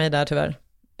räkna in mig där tyvärr.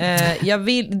 Jag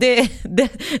vill,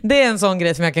 det är en sån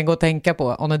grej som jag kan gå och tänka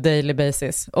på on a daily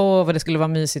basis. Vad det skulle vara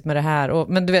mysigt med det här.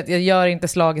 Men du vet, jag gör inte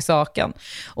slag i saken.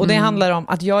 Och det handlar om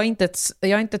att jag är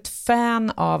inte ett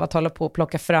fan av att hålla på och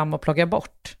plocka fram och plocka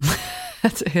bort.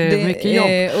 Det är mycket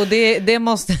jobb. Och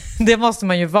det måste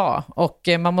man ju vara. Och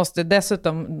man måste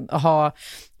dessutom ha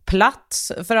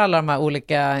plats för alla de här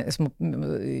olika små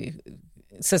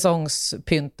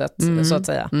säsongspyntet så att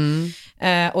säga.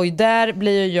 Och där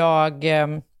blir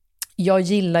jag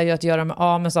gillar ju att göra mig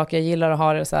av med saker. Jag gillar att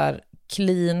ha det så här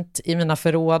cleant i mina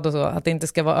förråd och så, att det inte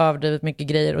ska vara överdrivet mycket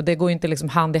grejer, och det går ju inte liksom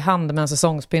hand i hand med en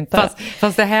säsongspyntare.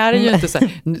 Fast det här är ju inte så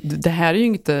här, det här är ju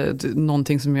inte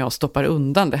någonting som jag stoppar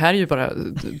undan. Det här är ju bara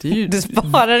du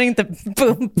sparar inte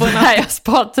pumporna. Nej, jag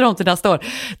sparar dem till nästa år.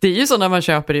 Det är ju så när man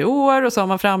köper i år och så har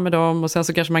man framme dem och sen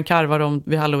så kanske man karvar dem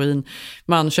vid Halloween.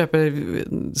 Man köper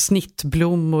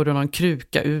snittblommor och någon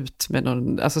kruka ut med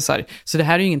någon, alltså så här. Så det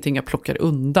här är ju ingenting jag plockar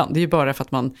undan. Det är ju bara för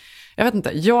att man, jag vet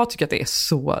inte, jag tycker att det är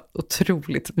så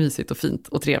otroligt mysigt och fint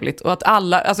och trevligt. Och att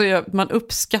man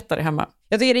uppskattar det hemma.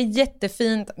 Jag tycker det är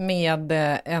jättefint med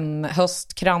en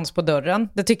höstkrans på dörren.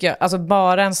 Det tycker jag, alltså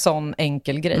bara en sån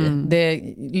enkel grej. Det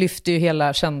lyfter ju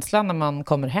hela känslan när man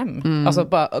kommer hem. Alltså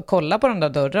bara kolla på den där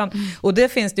dörren. Och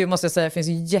det finns det ju, måste jag säga, det finns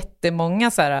ju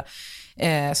jättemånga så här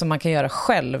som man kan göra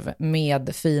själv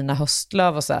med fina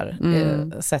höstlöv och så här.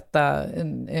 Sätta...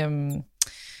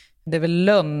 det är väl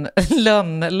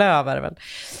lönnlöv är det väl.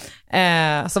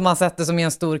 som man sätter som i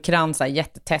en stor krans så här,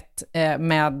 jättetätt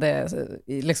med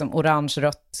liksom orange,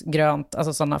 rött, grönt,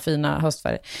 alltså sådana fina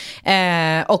höstfärger.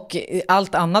 Och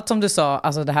allt annat som du sa,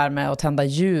 alltså det här med att tända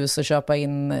ljus och köpa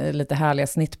in lite härliga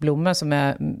snittblommor som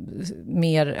är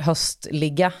mer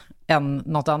höstliga än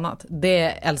något annat. Det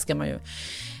älskar man ju.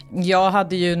 Jag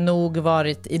hade ju nog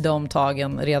varit i de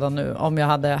tagen redan nu om jag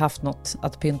hade haft något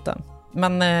att pynta.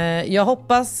 Men jag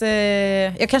hoppas,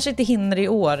 jag kanske inte hinner i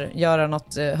år göra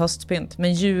något höstpynt,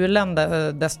 men julen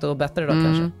desto bättre då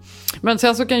kanske. Men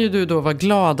sen så kan ju du då vara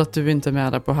glad att du inte är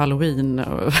med där på Halloween.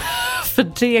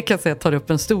 För det kan jag säga tar upp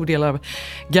en stor del av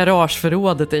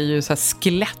garageförrådet, är ju så här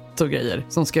skelett och grejer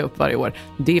som ska upp varje år.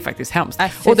 Det är faktiskt hemskt.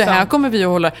 Och det här kommer vi att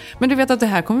hålla, men du vet att det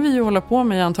här kommer vi att hålla på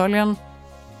med antagligen,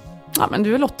 ja men det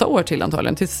är väl 8 år till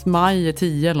antagligen, tills maj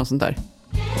 10 eller något sånt där.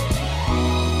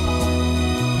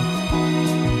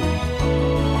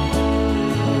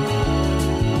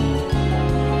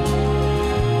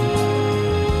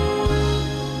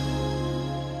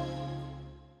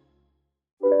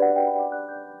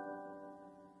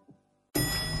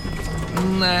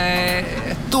 Nej.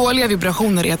 Dåliga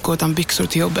vibrationer är att gå utan byxor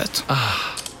till jobbet.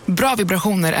 Bra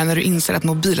vibrationer är när du inser att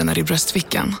mobilen är i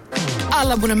bröstfickan.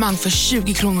 Alla abonnemang för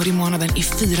 20 kronor i månaden i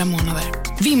 4 månader.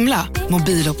 Vimla,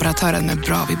 mobiloperatören med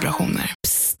bra vibrationer.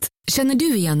 Psst, känner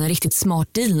du igen en riktigt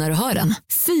smart deal när du hör den?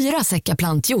 4 säckar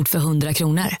plantjord för 100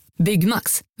 kronor.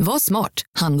 Byggmax, var smart,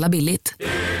 handla billigt.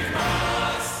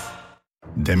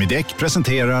 Demideck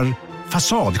presenterar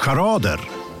Fasadcharader.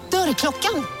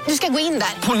 Dörrklockan. Du ska gå in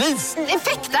där. Polis?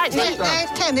 Effektar? Nej,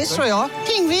 tennis tror jag.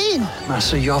 Pingvin.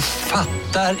 Alltså jag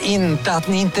fattar inte att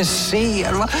ni inte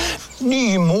ser. Va?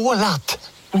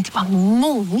 Nymålat. Men det var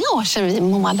många år sedan vi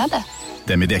målade.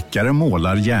 Demideckare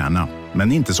målar gärna,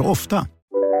 men inte så ofta.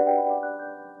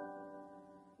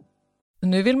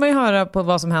 Nu vill man ju höra på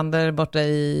vad som händer borta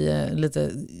i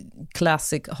lite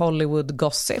classic Hollywood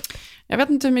gossip. Jag vet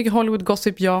inte hur mycket Hollywood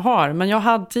gossip jag har, men jag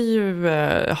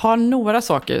har några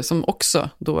saker som också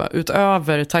då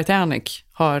utöver Titanic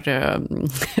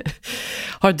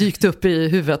har dykt upp i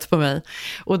huvudet på mig.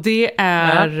 Och det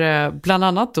är bland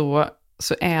annat då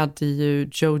så är det ju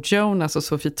Joe Jonas och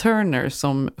Sophie Turner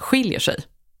som skiljer sig.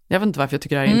 Jag vet inte varför jag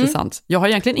tycker det här är intressant. Jag har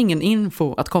egentligen ingen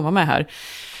info att komma med här.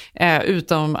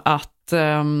 Utom att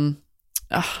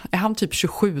är han typ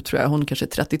 27 tror jag, hon kanske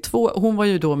 32. Hon var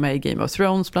ju då med i Game of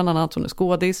Thrones bland annat, hon är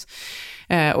skådis.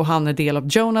 Och han är del av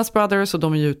Jonas Brothers och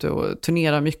de är ju ute och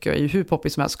turnerar mycket och är ju hur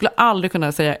poppis som helst. Skulle aldrig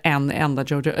kunna säga en enda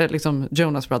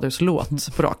Jonas Brothers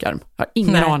låt på rak arm. Jag har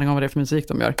ingen aning om vad det är för musik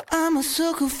de gör. I'm a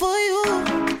sucker for you.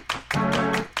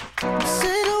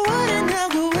 Say the word and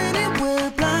I'll go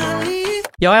anywhere blindly.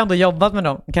 Jag har ändå jobbat med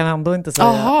dem, kan ändå inte säga.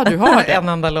 Jaha, du har en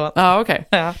enda låt. Ja, okej.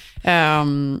 Ja.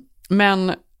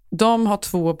 Men de har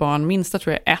 2 barn, minsta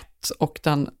tror jag är 1 och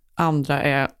den andra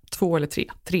är 2 eller 3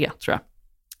 tror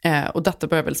jag. Och detta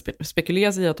började väl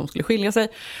spekuleras i att de skulle skilja sig.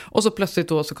 Och så plötsligt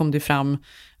då så kom det fram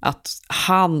att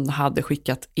han hade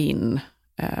skickat in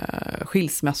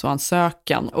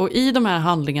skilsmässoansökan. Och i de här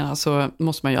handlingarna så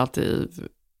måste man ju alltid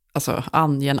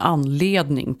ange en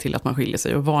anledning till att man skiljer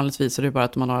sig. Och vanligtvis är det bara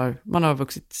att man har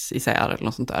vuxit isär eller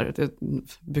något sånt där. Det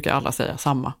brukar alla säga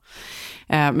samma.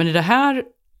 Men i det här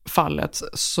fallet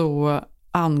så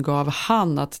angav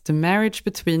han att the marriage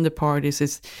between the parties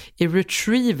is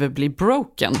irretrievably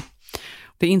broken.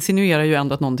 Det insinuerar ju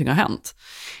ändå att någonting har hänt.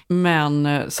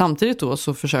 Men samtidigt då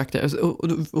så försökte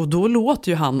och då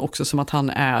låter ju han också som att han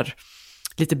är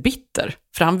lite bitter.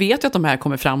 För han vet ju att de här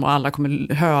kommer fram och alla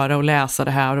kommer höra och läsa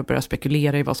det här och börja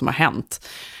spekulera i vad som har hänt.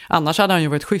 Annars hade han ju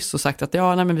varit schysst och sagt att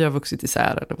men vi har vuxit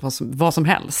isär eller vad som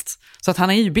helst. Så att han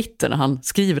är ju bitter när han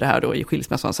skriver det här då i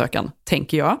skilsmässoansökan,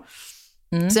 tänker jag.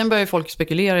 Sen börjar folk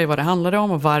spekulera i vad det handlade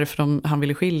om och varför han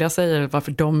ville skilja sig eller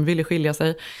varför de ville skilja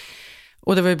sig.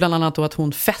 Och det var ju bland annat då att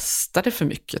hon festade för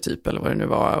mycket typ eller vad det nu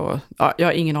var. Och, jag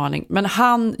har ingen aning. Men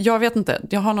jag vet inte,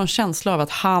 jag har någon känsla av att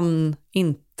han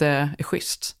inte är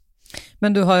schysst.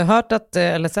 Men du har ju hört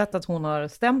eller sett att hon har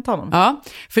stämt honom. Ja,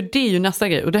 för det är ju nästa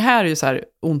grej. Och det här är ju så här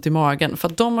ont i magen. För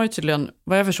att de har ju tydligen,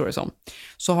 vad jag förstår det som,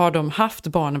 så har de haft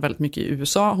barnen väldigt mycket i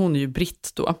USA. Hon är ju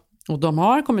britt då. Och de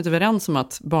har kommit överens om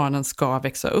att barnen ska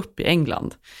växa upp i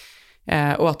England.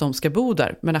 Och att de ska bo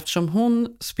där. Men eftersom hon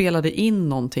spelade in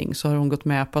någonting så har hon gått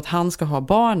med på att han ska ha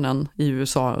barnen i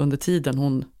USA under tiden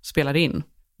hon spelar in.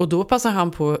 Och då passar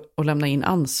han på att lämna in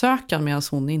ansökan medan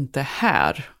hon inte är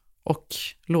här. Och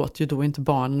låter ju då inte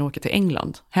barnen åka till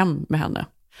England hem med henne.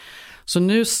 Så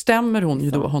nu stämmer hon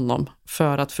ju då honom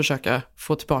för att försöka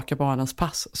få tillbaka barnens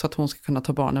pass så att hon ska kunna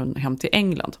ta barnen hem till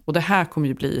England. Och det här kommer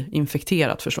ju bli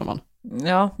infekterat, förstår man.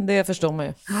 Ja, det förstår man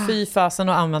ju. Fy fasen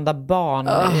att använda barn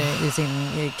i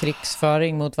sin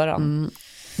krigsföring mot varandra.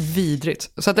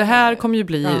 Vidrigt. Så att det här kommer ju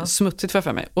bli smutsigt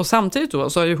för mig. Och samtidigt då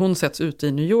så har ju hon setts ute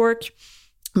i New York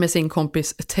med sin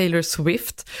kompis Taylor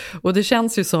Swift. Och det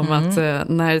känns ju som att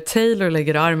när Taylor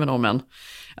lägger armen om en,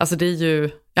 alltså det är ju,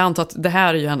 jag antar att det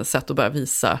här är ju hennes sätt att börja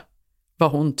visa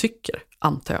vad hon tycker,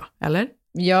 antar jag, eller?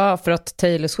 Ja, för att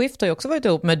Taylor Swift har ju också varit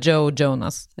ihop med Joe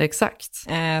Jonas. Exakt.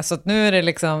 Så att nu är det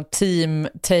liksom team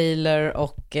Taylor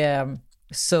och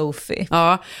Sophie.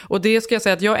 Ja, och det ska jag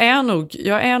säga att jag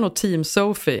är nog team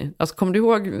Sophie. Alltså kommer du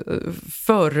ihåg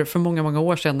för många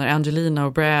år sedan när Angelina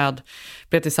och Brad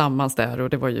blev tillsammans där, och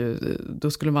det var ju,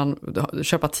 då skulle man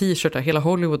köpa t-shirtar, hela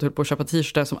Hollywood höll på att köpa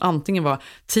t-shirtar som antingen var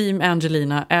team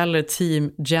Angelina eller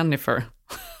team Jennifer.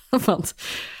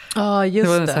 Ja,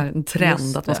 just det. Det var en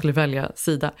trend att man skulle välja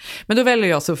sida. Men då väljer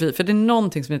jag Sophie, för det är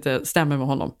någonting som inte stämmer med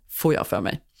honom, får jag för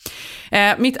mig.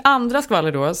 Mitt andra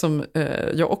skvaller då, som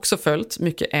jag också följt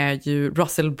mycket, är ju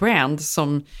Russell Brand,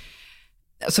 som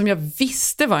jag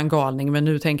visste var en galning, men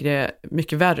nu tänker jag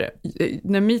mycket värre.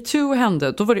 När Me Too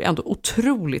hände, då var det ändå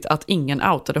otroligt att ingen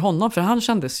outade honom, för han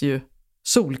kändes ju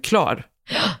solklar.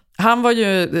 Han var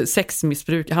ju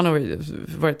sexmissbrukare, han har ju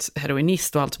varit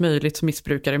heroinist och allt möjligt,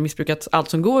 missbrukat allt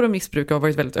som går att missbruka och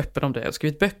varit väldigt öppen om det och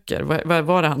skrivit böcker. Vad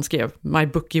var det han skrev? My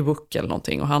Bookie Book eller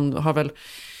någonting, och han har väl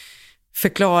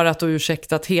förklarat och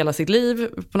ursäktat hela sitt liv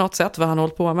på något sätt, vad han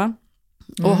hållit på med.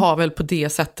 Och har väl på det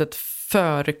sättet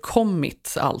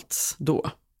förekommit allt då.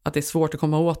 Att det är svårt att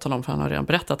komma åt honom för han har redan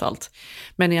berättat allt.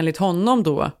 Men enligt honom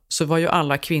då så var ju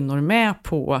alla kvinnor med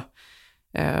på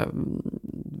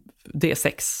det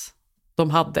sex de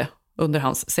hade under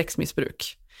hans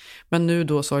sexmissbruk. Men nu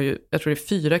då så har ju, jag tror det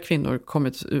är 4 kvinnor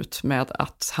kommit ut med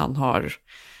att han har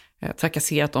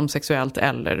trakasserat dem sexuellt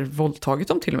eller våldtagit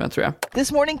dem till och med, tror jag.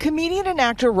 This morning, comedian and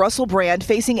actor Russell Brand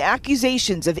facing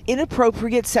accusations of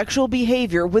inappropriate sexual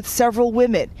behavior with several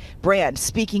women. Brand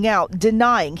speaking out,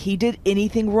 denying he did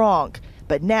anything wrong.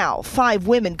 But now, 5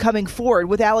 women coming forward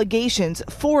with allegations,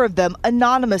 4 of them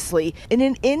anonymously, in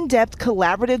an in-depth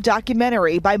collaborative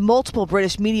documentary by multiple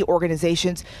British media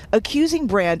organizations accusing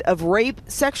Brand of rape,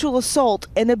 sexual assault,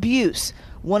 and abuse.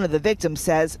 One of the victims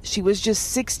says she was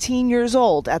just 16 years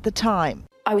old at the time.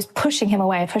 I was pushing him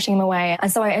away,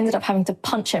 and so I ended up having to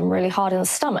punch him really hard in the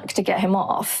stomach to get him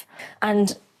off. And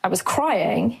I was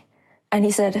crying, and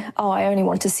he said, "Oh, I only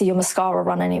want to see your mascara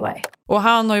run anyway." Och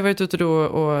han har ju varit ute då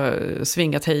och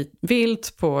svingat hej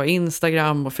vilt på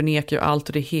Instagram och förnekar ju allt,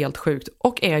 och det är helt sjukt.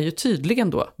 Och är ju tydligen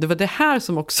då, det var det här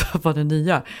som också var det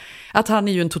nya, att han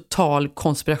är ju en total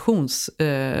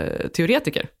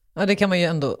konspirationsteoretiker. Ja, det kan man ju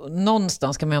ändå,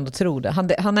 någonstans kan man ju ändå tro det.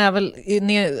 Han är väl,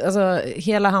 alltså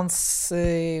hela hans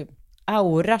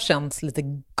aura känns lite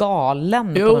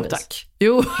galen på något vis. Tack.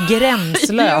 Jo,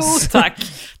 gränslös. Jo, tack.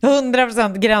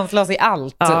 100% gränslös i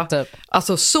allt, typ.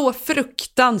 Alltså så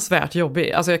fruktansvärt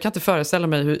jobbig. Alltså jag kan inte föreställa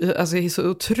mig hur, alltså det är så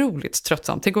otroligt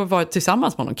tröttsamt. Tänk att vara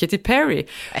tillsammans med honom. Katy Perry,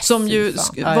 som ju,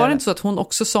 var det inte så att hon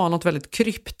också sa något väldigt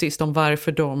kryptiskt om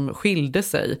varför de skilde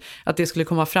sig? Att det skulle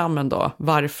komma fram en dag,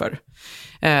 varför?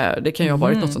 Det kan ju ha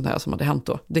varit något sånt här som hade hänt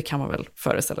då. Det kan man väl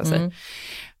föreställa sig.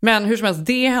 Men hur som helst,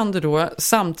 det hände då.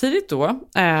 Samtidigt då,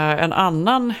 en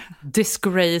annan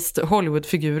disgraced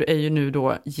Hollywood-figur är ju nu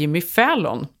då Jimmy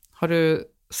Fallon. Har du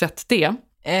sett det?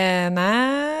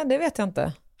 Nej, det vet jag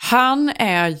inte. Han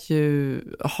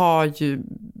har ju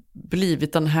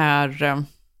blivit den här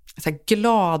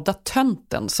glada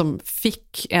tönten som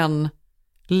fick en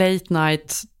late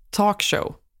night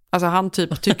talkshow. Alltså han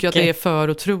tycker att det är för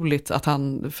otroligt att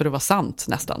för att vara sant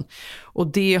nästan.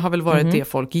 Och det har väl varit det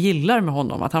folk gillar med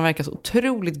honom. Att han verkar så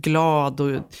otroligt glad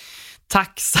och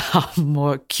tacksam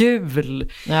och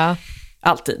kul. Ja.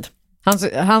 Alltid.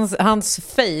 Hans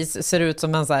face ser ut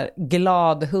som en så här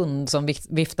glad hund som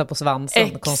viftar på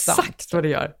svansen konstant. Exakt vad det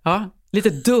gör. Ja, lite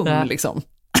dum liksom.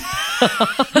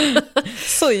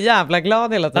 Så jävla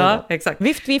glad hela tiden. Ja, exakt.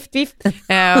 Vift.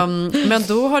 Men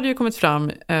då har det ju kommit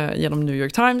fram genom New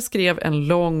York Times, skrev en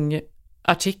lång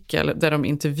artikel där de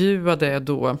intervjuade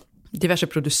då diverse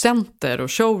producenter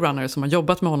och showrunners som har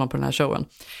jobbat med honom på den här showen,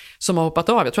 som har hoppat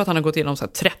av. Jag tror att han har gått igenom så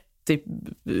här 30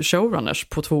 showrunners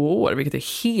på 2 år, vilket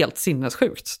är helt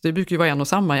sinnessjukt. Det brukar ju vara en och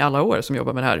samma i alla år som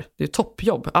jobbar med det här. Det är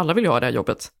toppjobb. Alla vill ju ha det här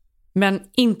jobbet. Men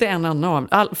inte en annan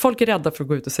av folk är rädda för att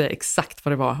gå ut och säga exakt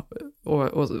vad det var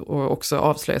och också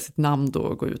avslöja sitt namn då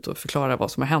och gå ut och förklara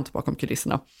vad som har hänt bakom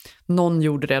kulisserna. Någon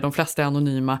gjorde det, de flesta är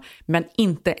anonyma, men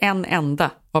inte en enda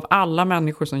av alla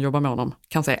människor som jobbar med honom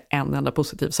kan säga en enda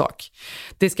positiv sak.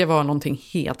 Det ska vara någonting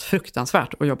helt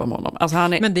fruktansvärt att jobba med honom. Alltså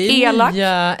han är men det är elak.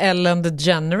 Nya Ellen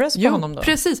DeGeneres på honom då.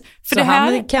 Precis. För det här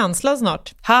han är cancellad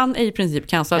snart. Han är i princip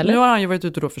cancellad. Nu har han ju varit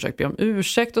ute och då försökt be om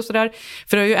ursäkt och sådär.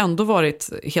 För det har ju ändå varit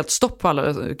helt stopp på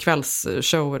alla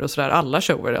kvällsshower och sådär. Alla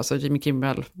shower, alltså Jimmy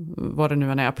Kimmel, vad det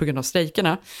nu än är, på grund av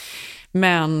strejkerna.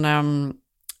 Men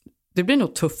det blir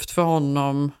nog tufft för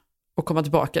honom att komma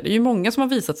tillbaka. Det är ju många som har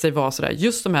visat sig vara sådär,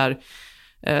 just de här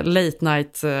late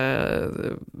night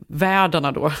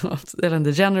världarna då. Ellen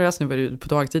DeGeneres, nu var det ju på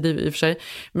dagtid i och för sig.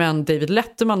 Men David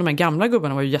Letterman, de här gamla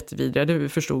gubbarna var ju jättevidriga, det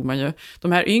förstod man ju.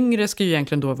 De här yngre ska ju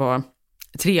egentligen då vara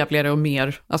trevligare och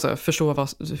mer, alltså förstå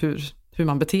hur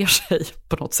man beter sig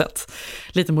på något sätt.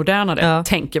 Lite modernare,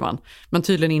 tänker man. Men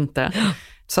tydligen inte.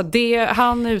 Så det,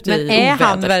 han är ute men i är oväder.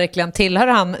 han verkligen, tillhör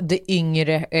han det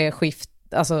yngre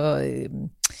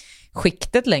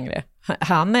skiktet längre?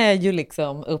 Han är ju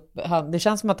liksom det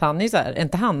känns som att han är så här,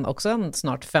 inte han också en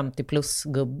snart 50 plus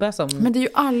gubbe som... Men det är ju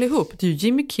allihop, det är ju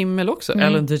Jimmy Kimmel också,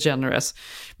 Ellen DeGeneres.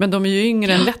 Men de är ju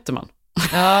yngre än Letterman.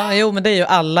 Ja, jo, men det är ju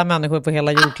alla människor på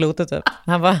hela jordklotet typ.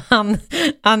 Han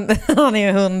är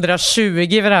 120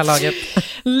 vid det här laget.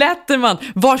 Letterman,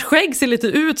 vars skägg ser lite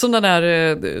ut som den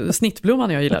där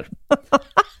snittblomman jag gillar.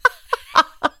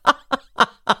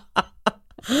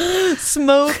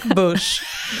 Smoke Bush.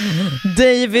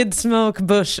 David Smoke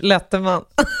Bush Letterman.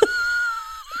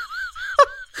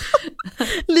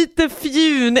 Lite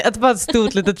fjun, ett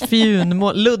stort litet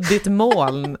luddigt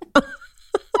moln.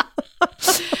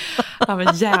 Ja,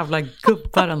 men jävla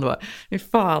gubbar ändå. Vi är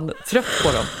fan trött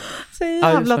på dem. Så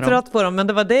jävla trött på dem. Men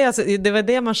det var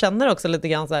det man känner också lite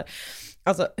grann så här.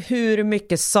 Alltså hur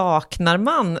mycket saknar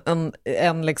man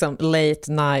en liksom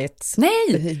late night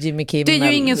Jimmy Kimmel? Det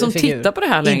är ju ingen som tittar på det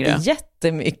här längre. Inte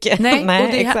jättemycket. Nej,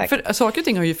 och det exakt. För saker och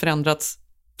ting har ju förändrats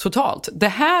totalt. Det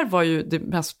här var ju det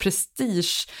mest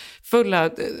prestigefulla,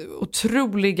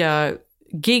 otroliga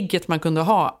gigget man kunde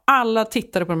ha. Alla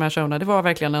tittade på de här showerna. Det var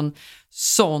verkligen en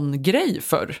sån grej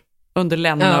förr. Under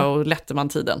Lenna och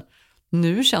Letterman-tiden.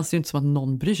 Nu känns det ju inte som att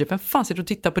någon bryr sig. Vem fan sitter och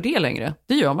tittar på det längre?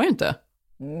 Det gör man ju inte.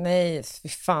 Nej, fy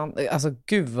fan. Alltså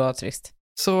gud vad trist.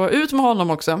 Så ut med honom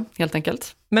också, helt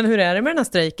enkelt. Men hur är det med den här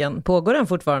strejken? Pågår den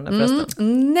fortfarande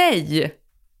förresten? Nej,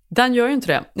 den gör ju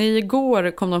inte det.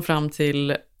 Igår kom de fram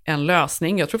till en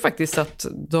lösning. Jag tror faktiskt att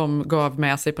de gav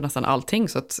med sig på nästan allting.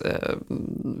 Så att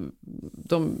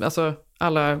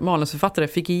alla manusförfattare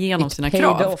fick igenom sina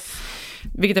krav.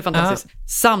 Vilket är fantastiskt.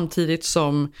 Samtidigt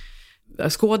som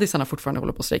skådisarna fortfarande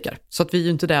håller på och strejkar. Så att vi är ju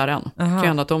inte där än. Det kan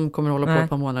hända att de kommer hålla på ett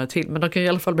par månader till. Men de kan i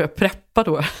alla fall börja preppa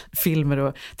då filmer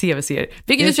och tv-serier.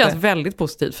 Vilket känns väldigt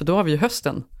positivt, för då har vi ju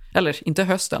hösten. Eller inte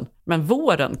hösten, men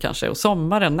våren kanske. Och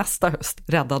sommaren nästa höst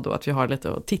räddad då att vi har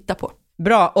lite att titta på.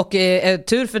 Bra, och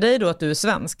tur för dig då att du är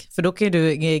svensk. För då kan ju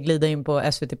du glida in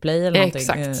på SVT Play eller någonting.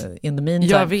 Exakt. In the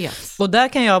meantime. Jag vet. Och där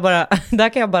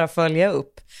kan jag bara följa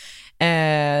upp.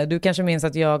 Du kanske minns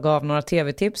att jag gav några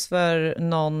tv-tips för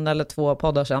någon eller två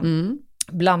poddar sedan.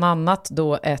 Bland annat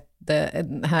då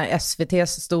här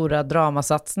SVTs stora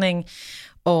dramasatsning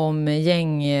om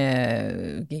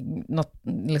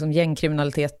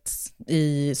gängkriminalitet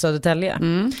i Södertälje.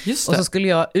 Just det. Och så skulle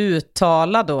jag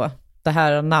uttala då det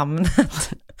här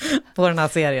namnet på den här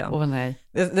serien. Nej.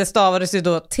 Det stavades ju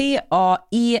då Taelgia.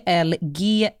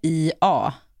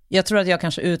 Jag tror att jag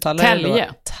kanske uttalade det då.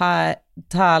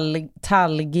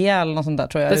 Talgia eller något sånt där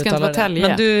tror jag. Det ska inte vara Tälje.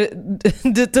 Men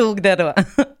du tog det då.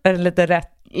 lite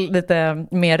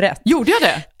mer rätt. Gjorde jag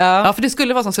det? Ja, för det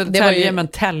skulle vara som Södertälje, men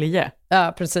Tälje.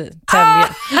 Ja, precis. Tälje.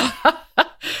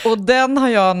 Och den har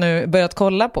jag nu börjat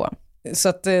kolla på. Så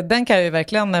att den kan jag ju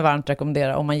verkligen varmt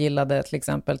rekommendera om man gillade till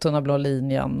exempel Tunna blå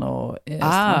linjen och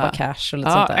Snabba Cash och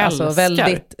lite sånt där. Alltså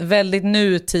väldigt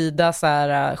nutida så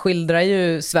här, skildrar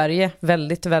ju Sverige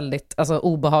väldigt, väldigt alltså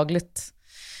obehagligt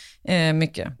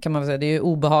mycket kan man väl säga. Det är ju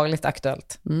obehagligt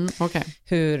aktuellt. Okay.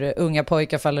 Hur unga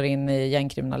pojkar faller in i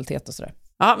gängkriminalitet och sådär.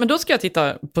 Ja, men då ska jag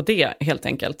titta på det helt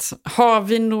enkelt. Har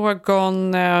vi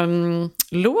någon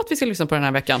låt vi ska lyssna på den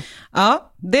här veckan?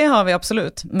 Ja, det har vi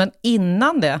absolut. Men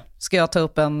innan det ska jag ta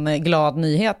upp en glad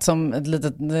nyhet som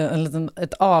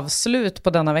ett avslut på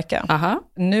denna vecka. Aha.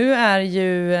 Nu är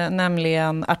ju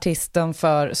nämligen artisten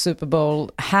för Super Bowl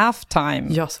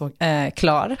Halftime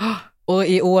klar. Och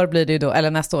i år blir det ju då,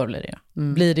 eller nästa år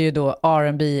blir det ju då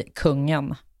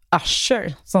R&B-kungen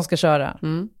Usher som ska köra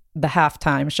The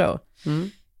Halftime Show.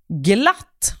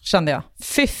 Glatt kände jag.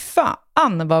 Fy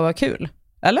fan vad kul.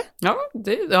 Eller?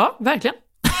 Ja, verkligen.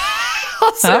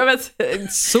 Alltså, jag vet,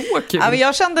 så kul. Ja,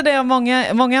 jag kände det av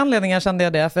många anledningar kände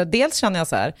jag det. För dels känner jag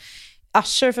så här,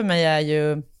 Usher för mig är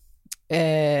ju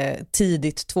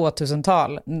tidigt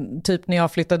 2000-tal. Typ när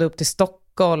jag flyttade upp till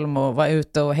Stockholm och var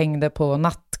ute och hängde på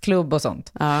nattklubb och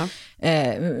sånt. Ja.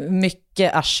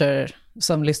 Mycket Usher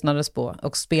som lyssnades på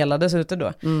och spelades ute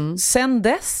då. Sen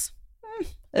dess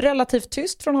relativt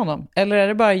tyst från honom. Eller är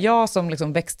det bara jag som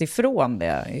liksom växt ifrån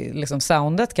det liksom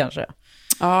soundet kanske?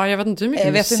 Ja, jag vet inte hur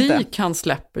mycket musik han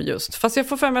släpper just. Fast jag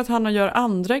får för mig att han gör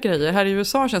andra grejer. Här i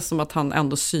USA känns det som att han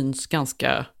ändå syns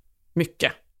ganska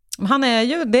mycket. Han är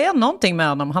ju, det är någonting med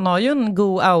honom. Han har ju en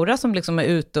god aura som liksom är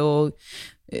ute och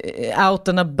out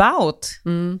and about.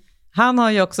 Han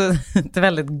har ju också ett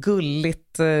väldigt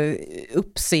gulligt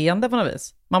uppseende på något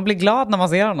vis. Man blir glad när man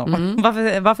ser honom.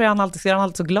 Varför är han alltid, ser han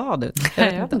alltid så glad ut?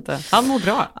 Jag vet inte. Han mår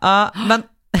bra.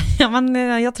 Men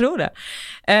jag tror det.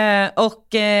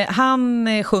 Han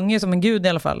sjunger ju som en gud i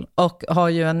alla fall. Och har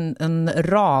ju en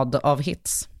rad av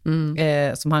hits.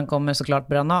 Som han kommer såklart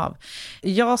bränna av.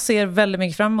 Jag ser väldigt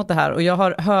mycket fram emot det här. Och jag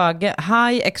har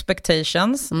high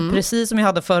expectations. Precis som jag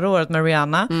hade förra året med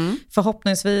Rihanna.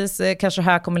 Förhoppningsvis kanske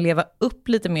här kommer leva upp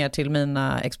lite mer till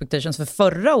mina expectations. För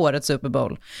förra årets Super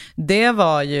Bowl, det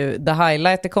var ju the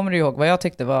highlight. Det kommer du ihåg vad jag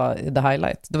tyckte var the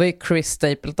highlight. Det var ju Chris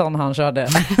Stapleton, han körde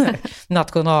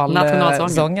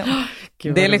nationalsången.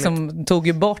 Det liksom tog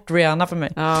ju bort Rihanna för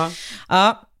mig. Ja.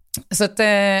 Så att,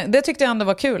 det tyckte jag ändå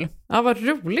var kul. Ja, vad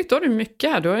roligt. Då har du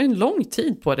mycket här. Du har en lång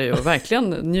tid på dig att verkligen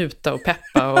njuta och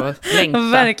peppa och längta.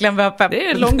 Verkligen börja peppa. Det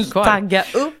är långt kvar. Tagga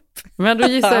upp. Men då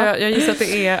jag gissar att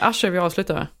det är Usher vi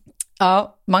avslutar, va?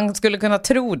 Ja, man skulle kunna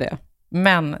tro det.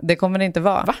 Men det kommer det inte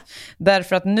vara. Va?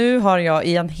 Därför att nu har jag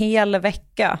i en hel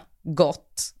vecka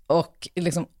gått och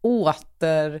liksom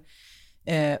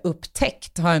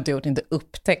upptäckt har jag inte gjort, inte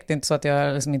upptäckt, det är inte så att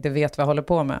jag liksom inte vet vad jag håller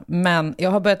på med, men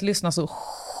jag har börjat lyssna så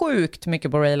sjukt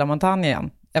mycket på Ray LaMontagne igen,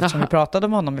 eftersom vi pratade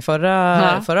om honom i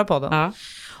förra podden.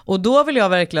 Och då vill jag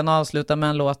verkligen avsluta med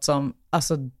en låt som,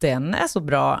 alltså den är så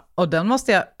bra, och den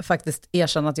måste jag faktiskt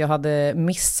erkänna att jag hade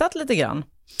missat lite grann.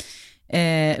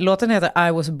 Låten heter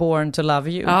I was born to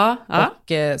love you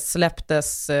och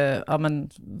släpptes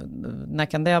när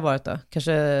kan det ha varit då?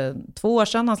 Kanske 2 år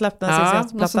sedan han släppte den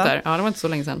senaste plattan. Ja, det var inte så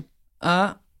länge sedan.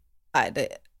 Nej, det är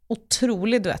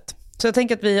otrolig duett. Så jag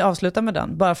tänker att vi avslutar med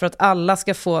den, bara för att alla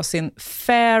ska få sin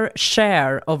fair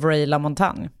share of Ray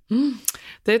LaMontagne.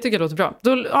 Det tycker jag låter bra.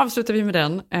 Då avslutar vi med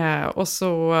den. Och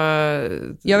så...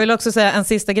 Jag vill också säga en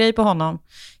sista grej på honom.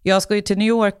 Jag ska ju till New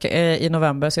York i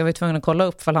november, så jag var tvungen att kolla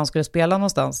upp för han skulle spela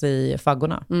någonstans i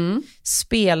faggorna.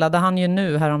 Spelade han ju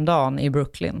nu häromdagen i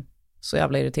Brooklyn. Så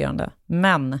jävla irriterande.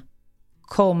 Men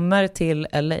kommer till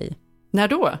LA. När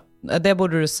då? Det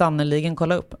borde du sannoliken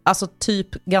kolla upp. Alltså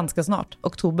typ ganska snart.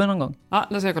 Oktober någon gång. Ja,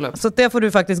 det ska jag kolla upp. Så det får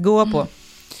du faktiskt gå på.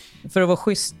 För att vara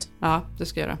schysst. Ja, det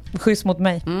ska jag göra. Schysst mot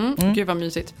mig. Gud vad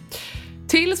mysigt.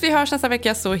 Tills vi hörs nästa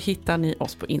vecka så hittar ni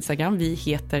oss på Instagram. Vi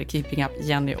heter Keeping Up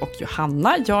Jenny och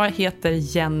Johanna. Jag heter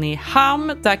Jenny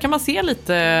Ham. Där kan man se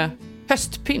lite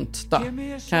höstpynt då,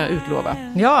 kan jag utlova.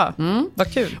 Ja,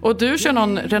 vad kul. Och du kör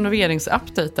någon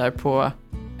renoveringsupdate där på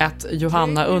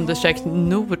Johanna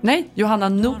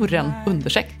Noren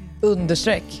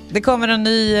understreck. Det kommer en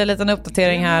ny liten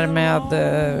uppdatering här med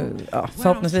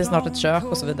förhoppningsvis snart ett kök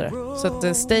och så vidare. Så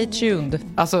att, stay tuned.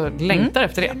 Alltså längtar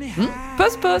efter det.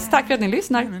 Puss puss, tack för att ni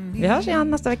lyssnar. Vi hörs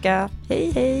igen nästa vecka.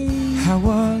 Hej hej. I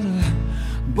was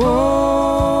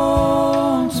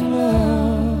born to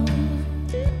love.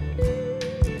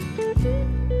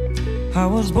 I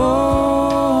was born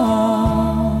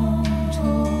to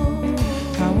love.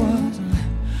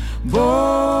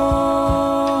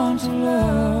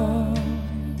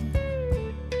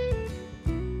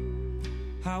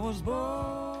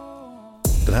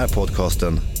 Den här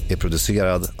podcasten är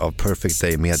producerad av Perfect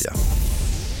Day Media.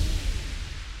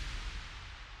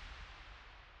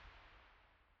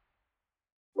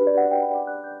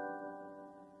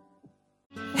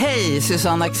 Hej,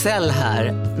 Susanne Axel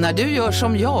här. När du gör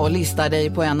som jag och listar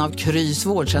dig på en av Krys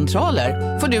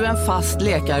vårdcentraler får du en fast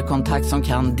läkarkontakt som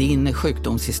kan din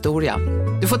sjukdomshistoria.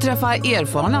 Du får träffa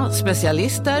erfarna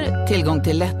specialister, tillgång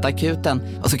till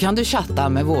lättakuten och så kan du chatta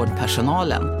med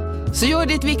vårdpersonalen. Så gör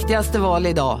ditt viktigaste val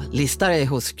idag, lista dig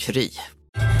hos Kry.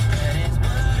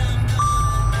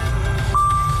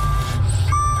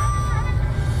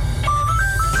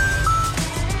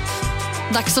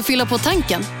 Dags att fylla på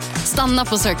tanken. Stanna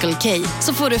på Circle K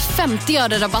så får du 50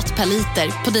 öre rabatt per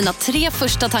liter på dina 3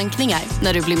 första tankningar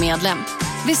när du blir medlem.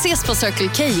 Vi ses på Circle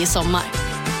K i sommar.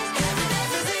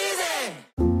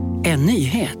 En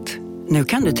nyhet. Nu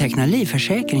kan du teckna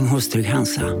livförsäkring hos Trygg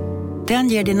Hansa. Den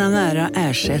ger dina nära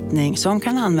ersättning som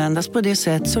kan användas på det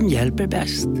sätt som hjälper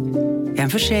bäst. En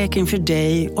försäkring för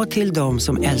dig och till de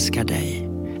som älskar dig.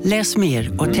 Läs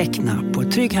mer och teckna på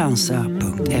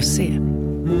trygghansa.se.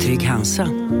 Trygg Hansa,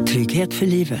 trygghet för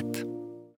livet.